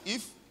 Lord,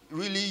 if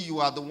really you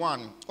are the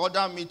one,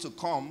 order me to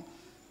come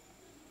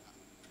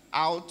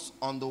out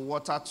on the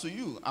water to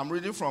you. I'm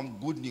reading from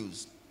Good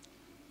News.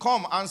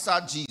 Come,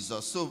 answered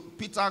Jesus. So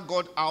Peter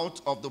got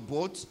out of the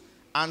boat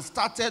and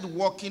started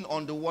walking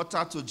on the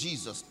water to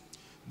Jesus.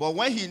 But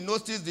when he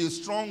noticed the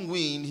strong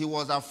wind, he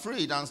was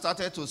afraid and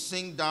started to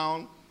sink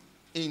down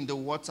in the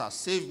water.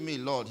 Save me,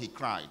 Lord, he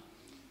cried.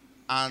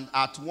 And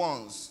at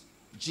once,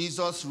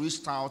 Jesus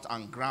reached out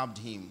and grabbed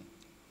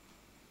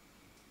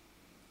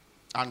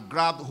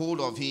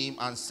hold of him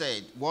and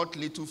said, what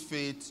little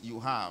faith you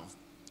have.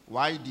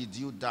 Why did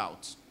you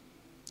doubt?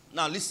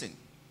 Now listen.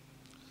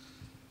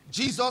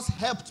 Jesus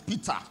helped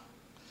Peter.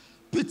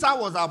 Peter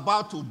was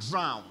about to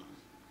drown.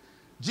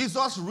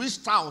 Jesus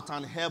reached out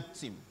and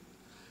helped him.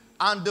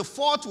 And the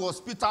fault was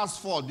Peter's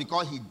fault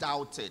because he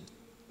doubted.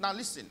 Now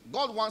listen,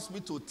 God wants me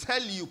to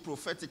tell you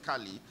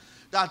prophetically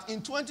that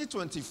in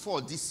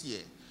 2024, this year,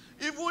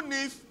 even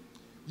if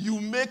you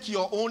make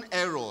your own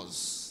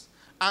errors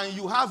and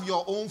you have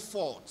your own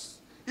faults,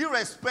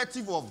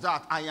 irrespective of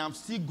that, I am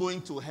still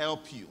going to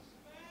help you.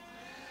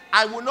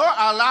 I will not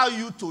allow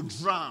you to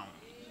drown.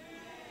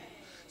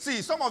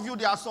 See, some of you,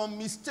 there are some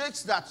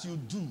mistakes that you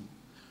do.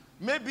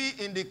 Maybe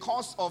in the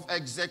course of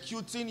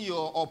executing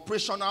your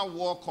operational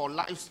work or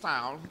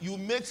lifestyle, you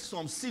make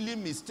some silly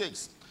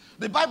mistakes.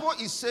 The Bible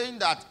is saying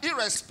that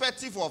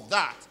irrespective of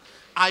that,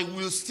 I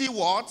will still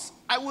what?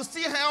 I will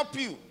still help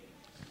you.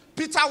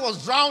 Peter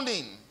was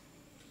drowning.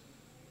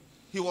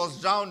 He was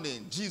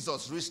drowning.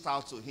 Jesus reached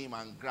out to him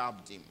and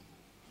grabbed him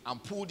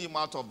and pulled him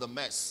out of the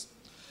mess.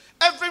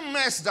 Every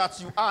mess that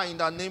you are in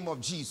the name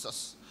of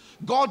Jesus,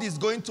 God is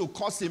going to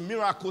cause a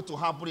miracle to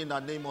happen in the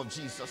name of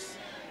Jesus.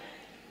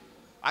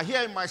 I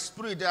hear in my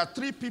spirit, there are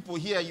 3 people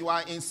here, you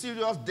are in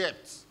serious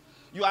debt.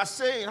 You are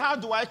saying, how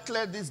do I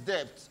clear this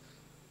debt?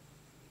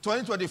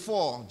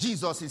 2024,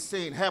 Jesus is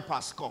saying, help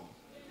us come.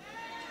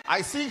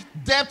 I see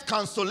debt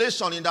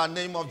cancellation in the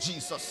name of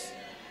Jesus.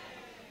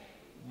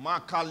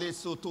 Makale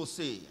Soto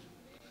say.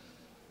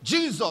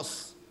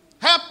 Jesus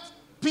helped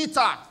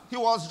Peter. He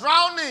was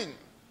drowning.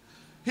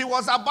 He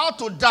was about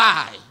to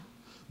die.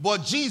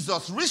 But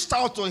Jesus reached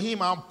out to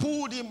him and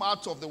pulled him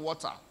out of the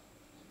water.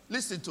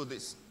 Listen to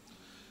this.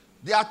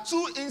 There are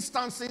 2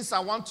 instances I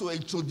want to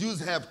introduce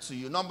help to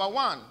you. Number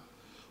 1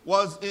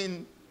 was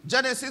in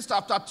Genesis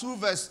chapter 2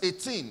 verse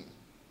 18,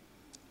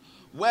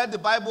 where the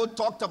Bible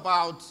talked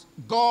about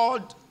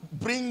God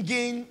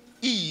bringing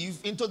Eve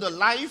into the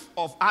life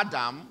of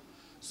Adam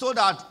so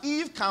that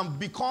Eve can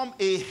become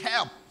a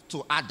help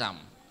to Adam.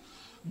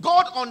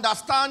 God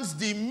understands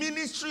the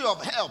ministry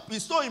of help.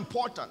 It's so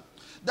important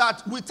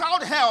that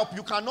without help,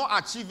 you cannot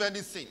achieve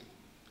anything.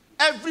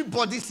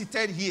 Everybody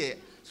seated here,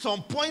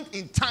 some point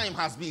in time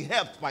has been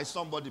helped by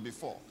somebody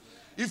before.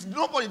 If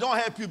nobody don't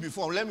help you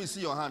before, let me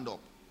see your hand up.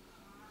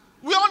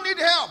 We all need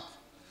help.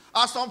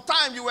 At some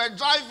time you were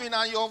driving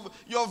and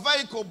your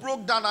vehicle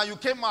broke down and you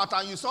came out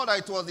and you saw that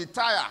it was the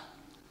tire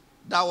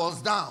that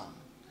was down.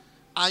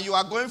 And you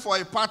are going for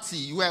a party.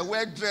 You were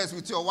well dressed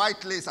with your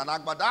white lace and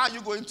agbada. How are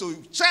you going to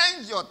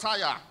change your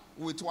tire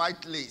with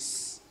white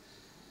lace?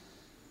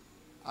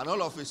 And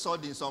all of a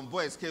sudden some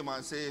boys came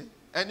and say,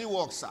 any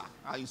work, sir?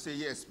 And you say,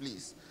 yes,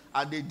 please.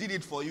 And they did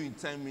it for you in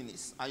 10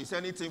 minutes. And you say,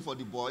 anything for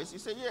the boys? You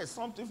say, yes,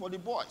 something for the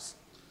boys.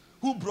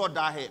 Who brought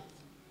that help?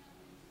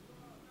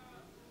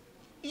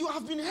 You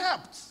have been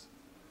helped.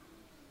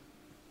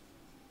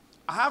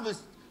 I have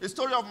a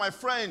story of my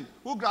friend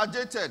who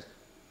graduated.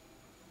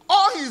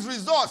 All his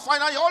results,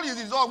 finally all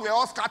his results were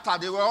all scattered.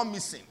 They were all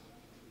missing.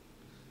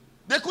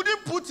 They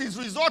couldn't put his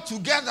results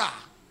together.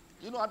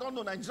 You know, I don't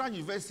know, Nigerian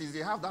universities,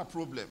 they have that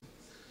problem.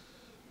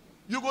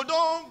 You go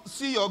don't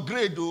see your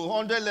grade,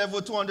 100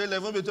 level, 200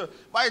 level.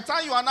 By the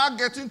time you are now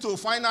getting to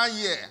final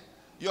year,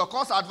 your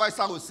course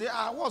advisor will say,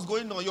 what's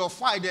going on? Your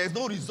file, there is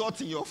no result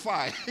in your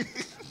file.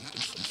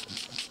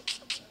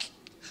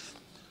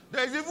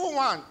 There is even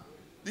one.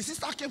 The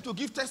sister came to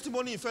give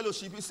testimony in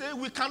fellowship. He said,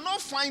 we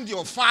cannot find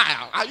your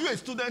file. Are you a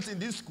student in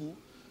this school?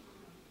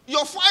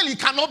 Your file, it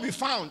cannot be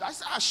found. I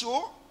said,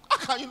 sure? How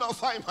can you not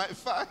find my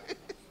file?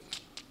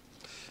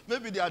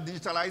 Maybe they are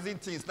digitalizing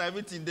things, now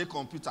everything in their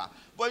computer.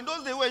 But in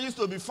those days where it used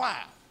to be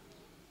fire.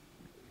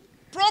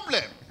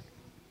 Problem.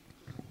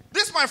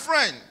 This, my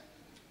friend,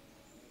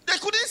 they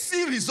couldn't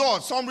see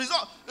results. Some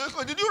results.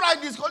 Did you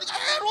write this code?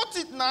 I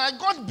wrote it now. I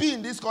got B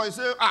in this code. He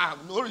said,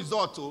 no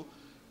result. Oh.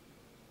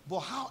 But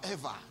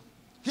however,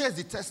 here's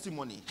the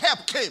testimony.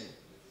 Help came.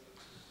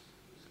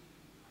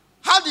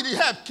 How did the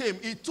help came?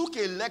 It took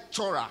a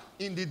lecturer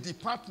in the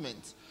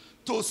department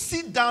to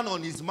sit down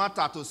on his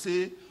matter to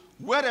say,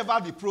 wherever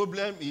the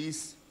problem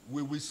is,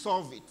 we will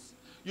solve it.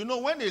 You know,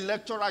 when a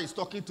lecturer is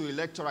talking to a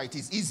lecturer, it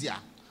is easier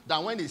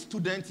than when a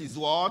student is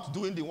what?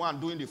 Doing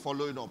the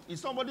following up.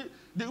 Is somebody,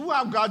 who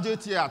have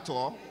graduated here at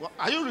all?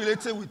 Are you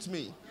related with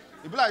me?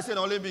 If like saying,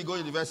 only me go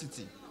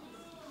university.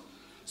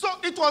 So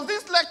it was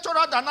this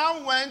lecturer that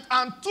now went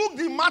and took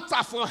the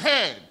matter for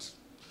head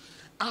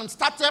and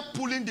started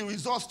pulling the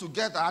results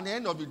together. At the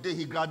end of the day,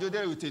 he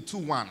graduated with a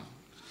 2-1.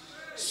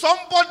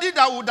 Somebody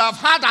that would have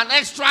had an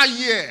extra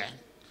year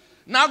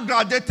now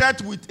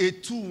graduated with a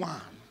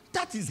 2-1.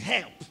 That is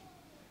help.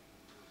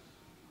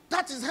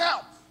 That is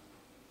help.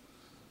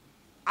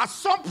 At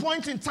some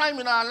point in time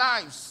in our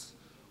lives,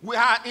 we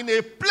are in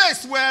a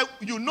place where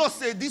you know,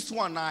 say, this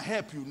one are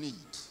help you need.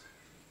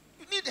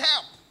 You need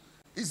help.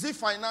 Is it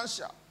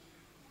financial?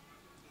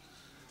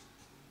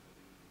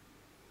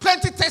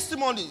 Plenty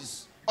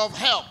testimonies of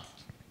help.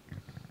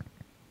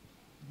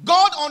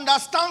 God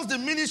understands the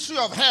ministry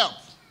of help.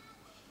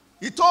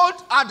 He told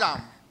Adam,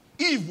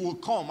 Eve will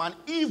come and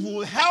Eve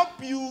will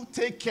help you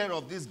take care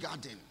of this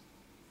garden.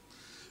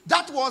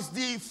 That was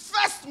the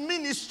first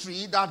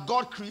ministry that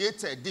God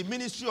created, the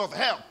ministry of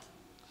help.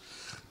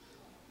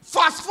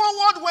 Fast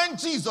forward when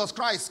Jesus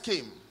Christ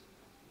came.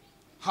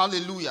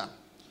 Hallelujah.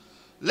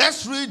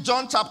 Let's read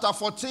John chapter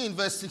 14,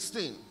 verse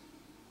 16.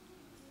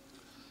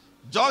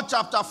 John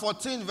chapter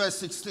 14, verse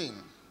 16.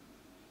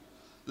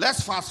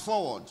 Let's fast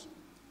forward.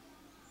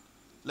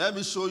 Let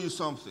me show you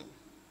something.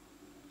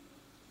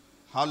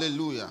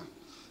 Hallelujah.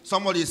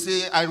 Somebody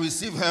say, I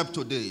receive help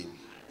today.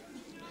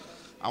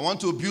 I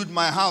want to build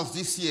my house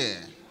this year.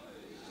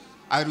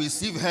 I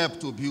receive help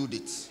to build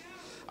it.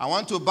 I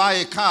want to buy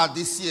a car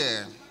this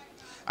year.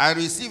 I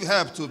receive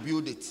help to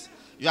build it.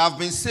 You have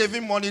been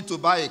saving money to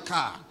buy a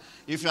car.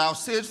 If you have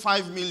saved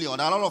 5 million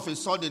and all of a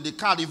sudden the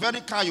car, the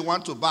very car you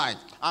want to buy,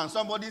 and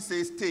somebody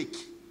says take.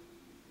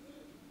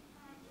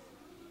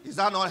 Is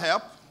that not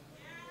help?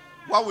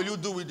 What will you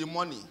do with the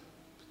money?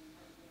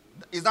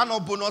 Is that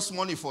not bonus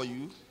money for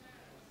you?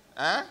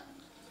 Eh?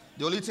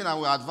 The only thing I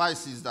will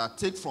advise is that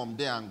take from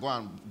there and go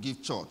and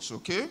give church,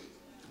 okay?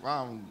 Go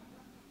and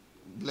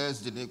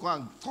bless the name. Go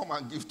and come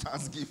and give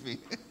thanksgiving.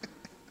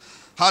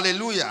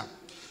 Hallelujah.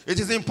 It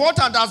is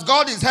important as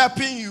God is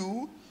helping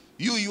you,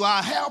 you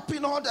are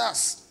helping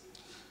others.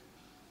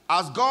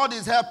 As God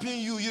is helping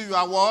you, you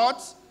are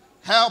what?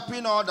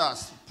 Helping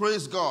others.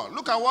 Praise God.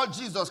 Look at what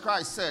Jesus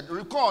Christ said.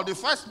 Recall, the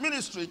first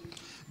ministry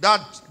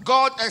that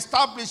God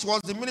established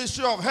was the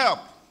ministry of help.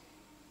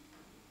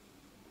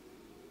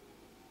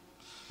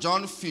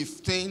 John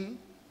 15,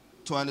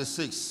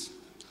 26.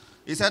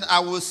 He said, I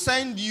will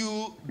send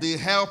you the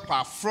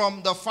helper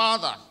from the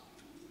Father.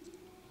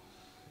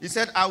 He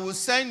said, I will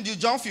send you,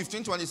 John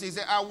 15, 26. He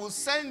said, I will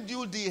send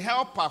you the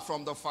helper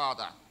from the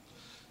Father.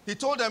 He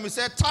told them, he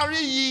said,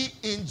 tarry ye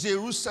in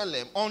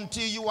Jerusalem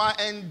until you are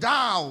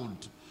endowed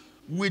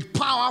with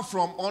power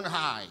from on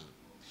high.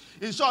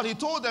 In short, he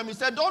told them, he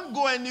said, don't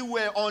go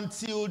anywhere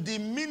until the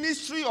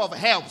ministry of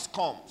helps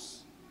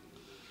comes.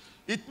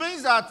 It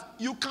means that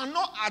you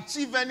cannot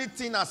achieve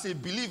anything as a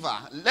believer,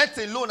 let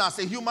alone as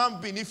a human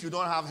being, if you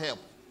don't have help.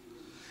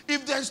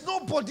 If there's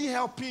nobody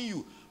helping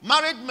you,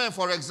 married men,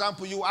 for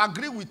example, you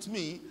agree with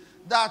me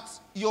that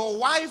your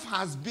wife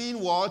has been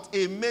what?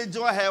 A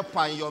major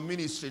helper in your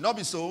ministry. Not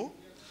be so?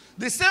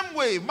 The same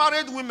way,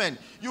 married women,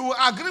 you will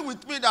agree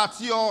with me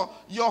that your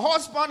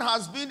husband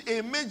has been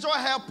a major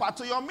helper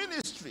to your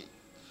ministry.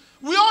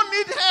 We all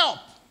need help.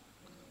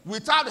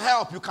 Without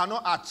help, you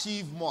cannot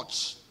achieve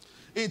much.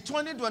 In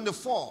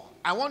 2024,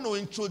 I want to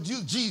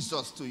introduce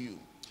Jesus to you.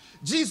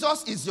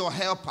 Jesus is your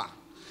helper.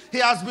 He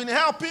has been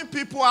helping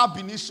people ab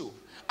initio,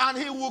 and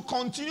he will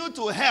continue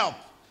to help.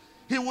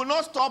 He will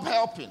not stop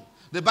helping.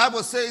 The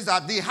Bible says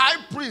that the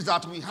high priest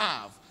that we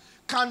have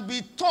can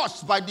be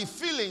touched by the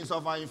feelings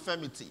of our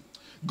infirmity.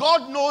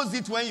 God knows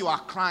it when you are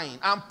crying.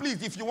 And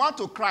please, if you want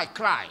to cry,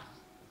 cry.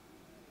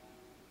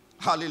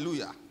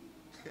 Hallelujah.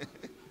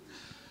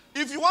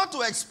 If you want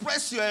to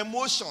express your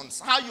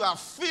emotions, how you are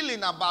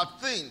feeling about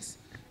things,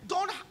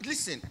 don't,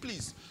 listen,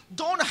 please,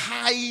 don't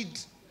hide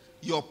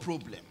your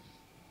problem.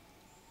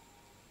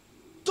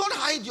 Don't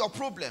hide your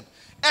problem.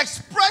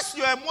 Express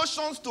your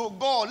emotions to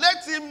God.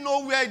 Let him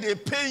know where they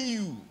pain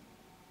you,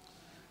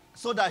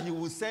 so that he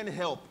will send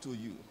help to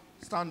you.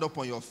 Stand up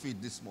on your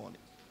feet this morning.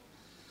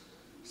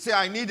 Say,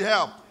 I need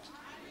help.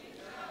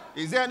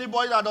 Is there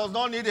anybody that does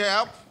not need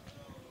help?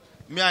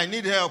 Me, I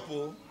need help.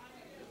 Oh.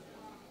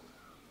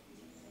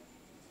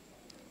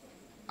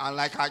 And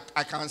like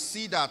I can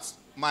see that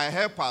my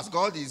helpers,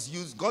 God is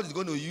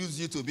going to use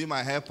you to be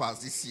my helpers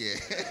this year.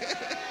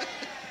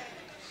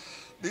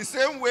 The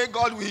same way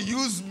God will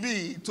use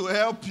me to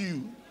help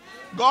you,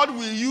 God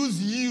will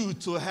use you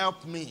to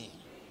help me.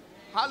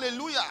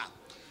 Hallelujah.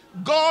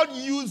 God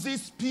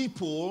uses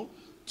people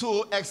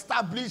to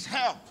establish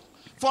help.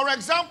 For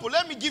example,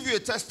 let me give you a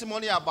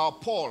testimony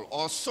about Paul,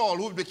 or Saul,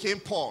 who became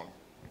Paul.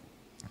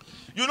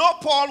 You know,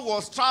 Paul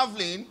was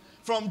traveling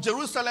from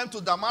Jerusalem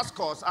to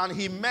Damascus, and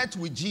he met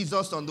with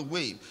Jesus on the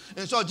way.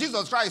 And so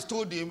Jesus Christ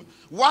told him,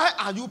 why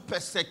are you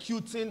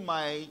persecuting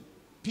my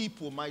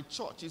people, my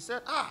church? He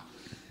said,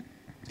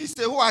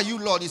 who are you,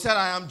 Lord? He said,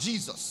 I am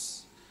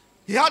Jesus.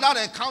 He had that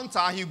encounter,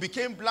 he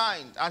became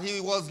blind, and he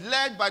was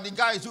led by the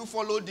guys who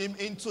followed him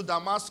into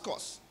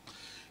Damascus.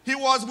 He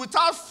was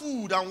without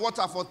food and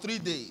water for 3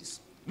 days.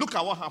 Look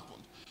at what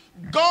happened.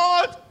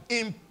 God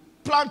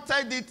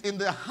planted it in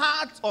the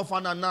heart of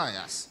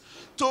Ananias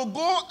to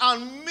go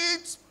and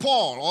meet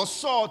Paul or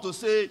Saul to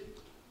say,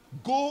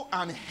 go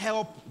and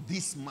help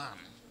this man.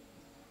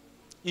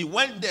 He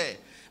went there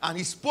and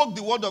he spoke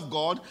the word of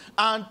God,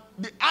 and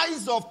the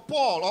eyes of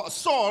Paul or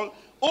Saul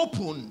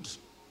opened.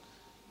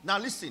 Now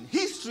listen,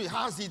 history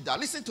has it that,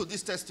 listen to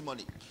this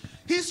testimony.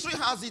 History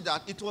has it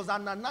that it was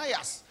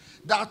Ananias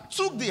that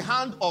took the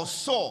hand of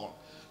Saul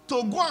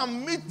to go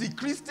and meet the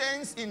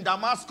Christians in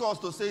Damascus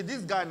to say,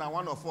 this guy is now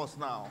one of us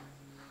now.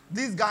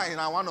 This guy is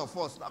now one of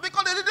us now.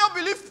 Because they didn't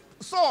believe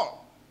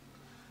Saul.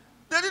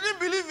 They didn't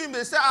believe him.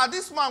 They said,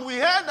 this man, we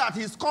heard that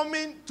he's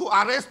coming to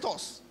arrest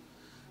us.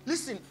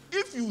 Listen,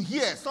 if you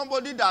hear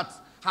somebody that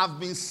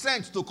have been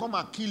sent to come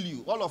and kill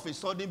you, all of a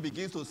sudden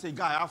begins to say,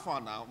 guy, have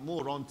fun now,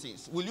 more wrong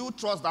things. Will you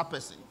trust that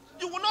person?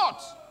 You will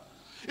not.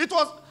 It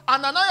was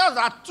Ananias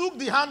that took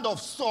the hand of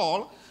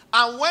Saul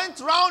and went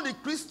round the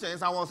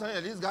Christians and was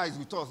saying, this guy is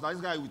with us now,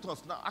 this guy is with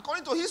us now.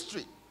 According to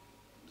history.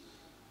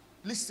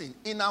 Listen,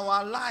 in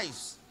our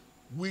lives,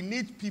 we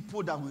need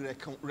people that will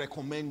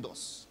recommend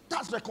us.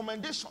 That's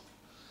recommendation.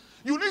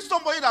 You need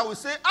somebody that will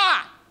say,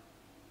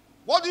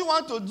 what do you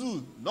want to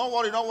do? Don't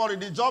worry,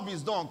 the job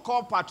is done.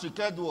 Call Patrick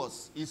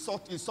Edwards. It's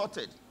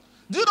sorted.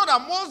 Do you know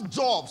that most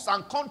jobs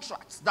and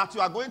contracts that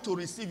you are going to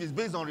receive is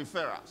based on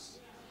referrals?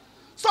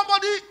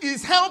 Somebody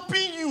is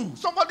helping you.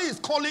 Somebody is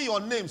calling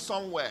your name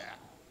somewhere.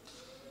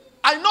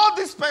 I know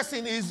this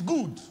person is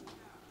good.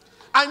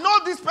 I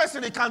know this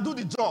person, he can do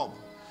the job.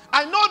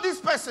 I know this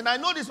person.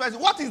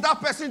 What is that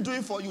person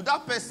doing for you?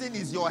 That person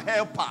is your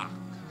helper.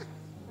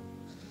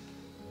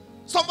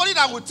 Somebody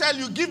that will tell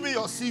you, give me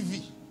your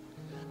CV.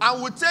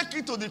 And will take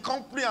it to the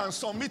company and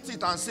submit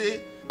it and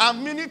say,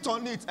 I'm minute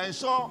on it,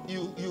 ensure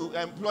you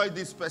employ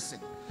this person.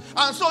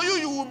 And so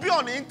you will be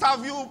on the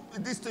interview,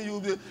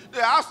 they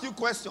ask you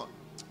question.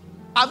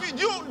 Do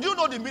you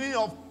know the meaning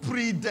of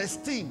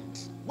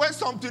predestined? When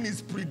something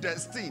is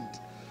predestined.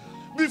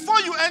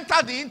 Before you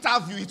enter the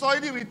interview, it's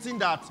already written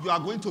that you are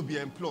going to be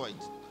employed.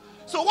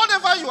 So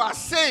whatever you are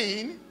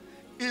saying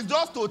is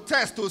just to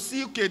test to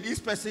see, okay, this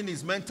person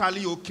is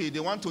mentally okay.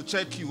 They want to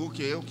check you.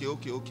 Okay.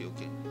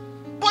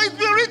 But it's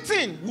been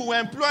written, we will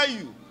employ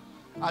you.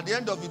 At the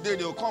end of the day,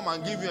 they will come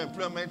and give you an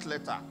employment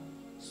letter.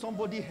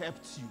 Somebody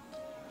helped you.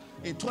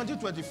 In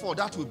 2024,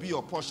 that will be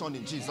your portion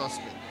in Jesus'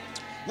 name.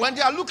 When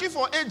they are looking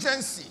for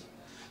agency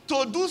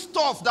to do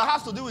stuff that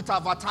has to do with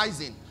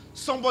advertising,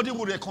 somebody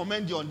will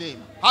recommend your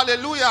name.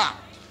 Hallelujah.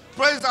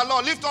 Praise the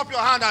Lord. Lift up your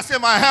hand and say,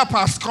 my help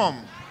has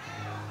come.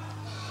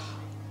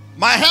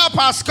 My help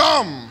has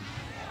come.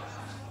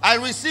 I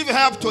receive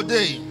help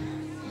today.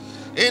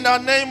 In the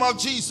name of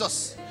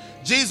Jesus.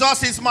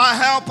 Jesus is my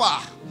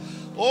helper.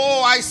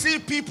 Oh, I see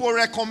people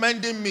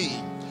recommending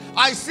me.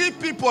 I see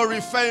people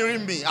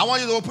referring me. I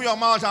want you to open your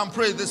mouth and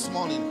pray this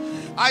morning.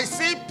 I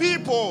see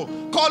people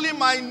calling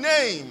my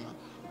name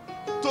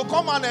to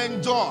come and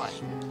enjoy.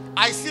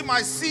 I see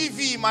my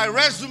CV, my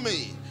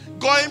resume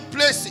going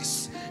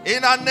places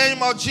in the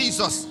name of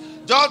Jesus.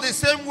 Just the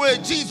same way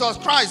Jesus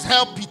Christ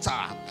helped Peter.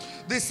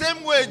 The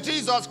same way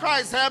Jesus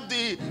Christ helped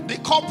the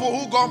couple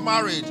who got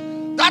married.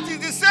 That is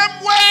the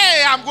same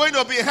way I'm going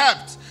to be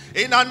helped.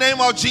 In the name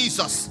of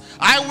Jesus,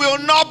 I will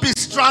not be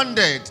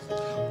stranded.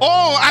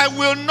 Oh, I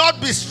will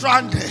not be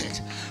stranded.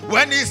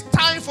 When it's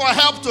time for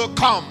help to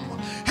come,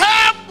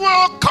 help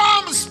will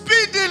come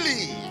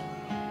speedily.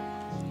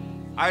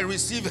 I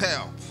receive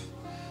help.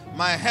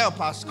 My help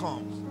has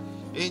come.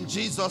 In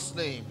Jesus'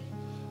 name.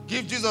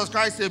 Give Jesus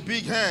Christ a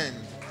big hand.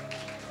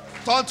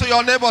 Turn to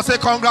your neighbor, say,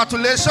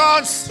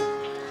 congratulations.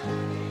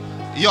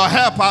 Your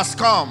help has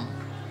come.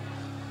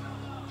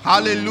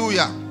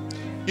 Hallelujah.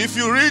 If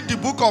you read the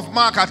book of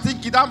Mark, I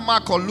think either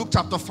Mark or Luke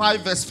chapter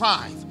 5 verse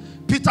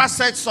 5, Peter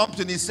said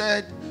something. He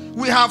said,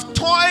 we have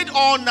toiled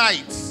all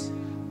night.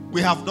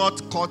 We have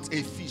not caught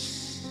a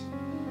fish.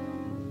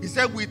 He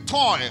said, we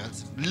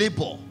toiled,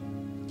 labor.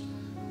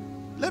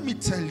 Let me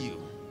tell you,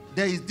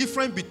 there is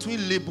difference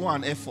between labor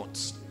and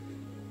effort.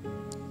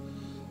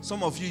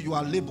 Some of you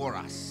are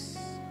laborers.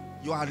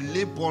 You are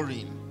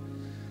laboring.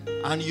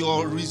 And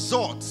your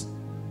result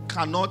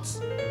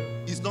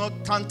is not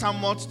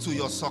tantamount to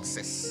your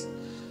success.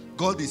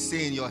 God is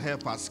saying your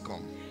help has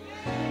come.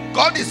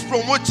 God is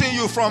promoting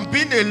you from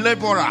being a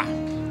laborer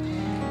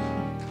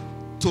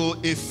to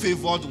a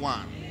favored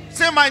one.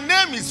 Say, my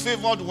name is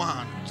favored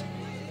one.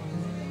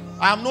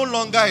 I am no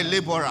longer a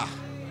laborer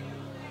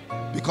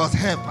because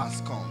help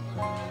has come.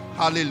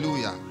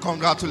 Hallelujah.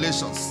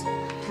 Congratulations.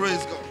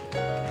 Praise God.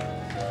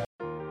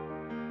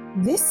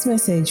 This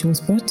message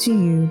was brought to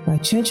you by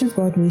Church of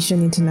God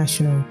Mission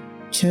International,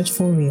 Church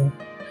for Real.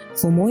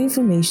 For more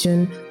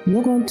information,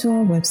 log on to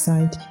our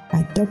website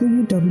at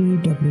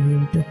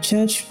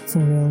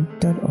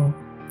www.churchforreal.org.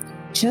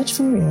 Church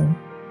for Real.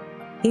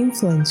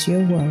 Influence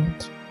your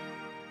world.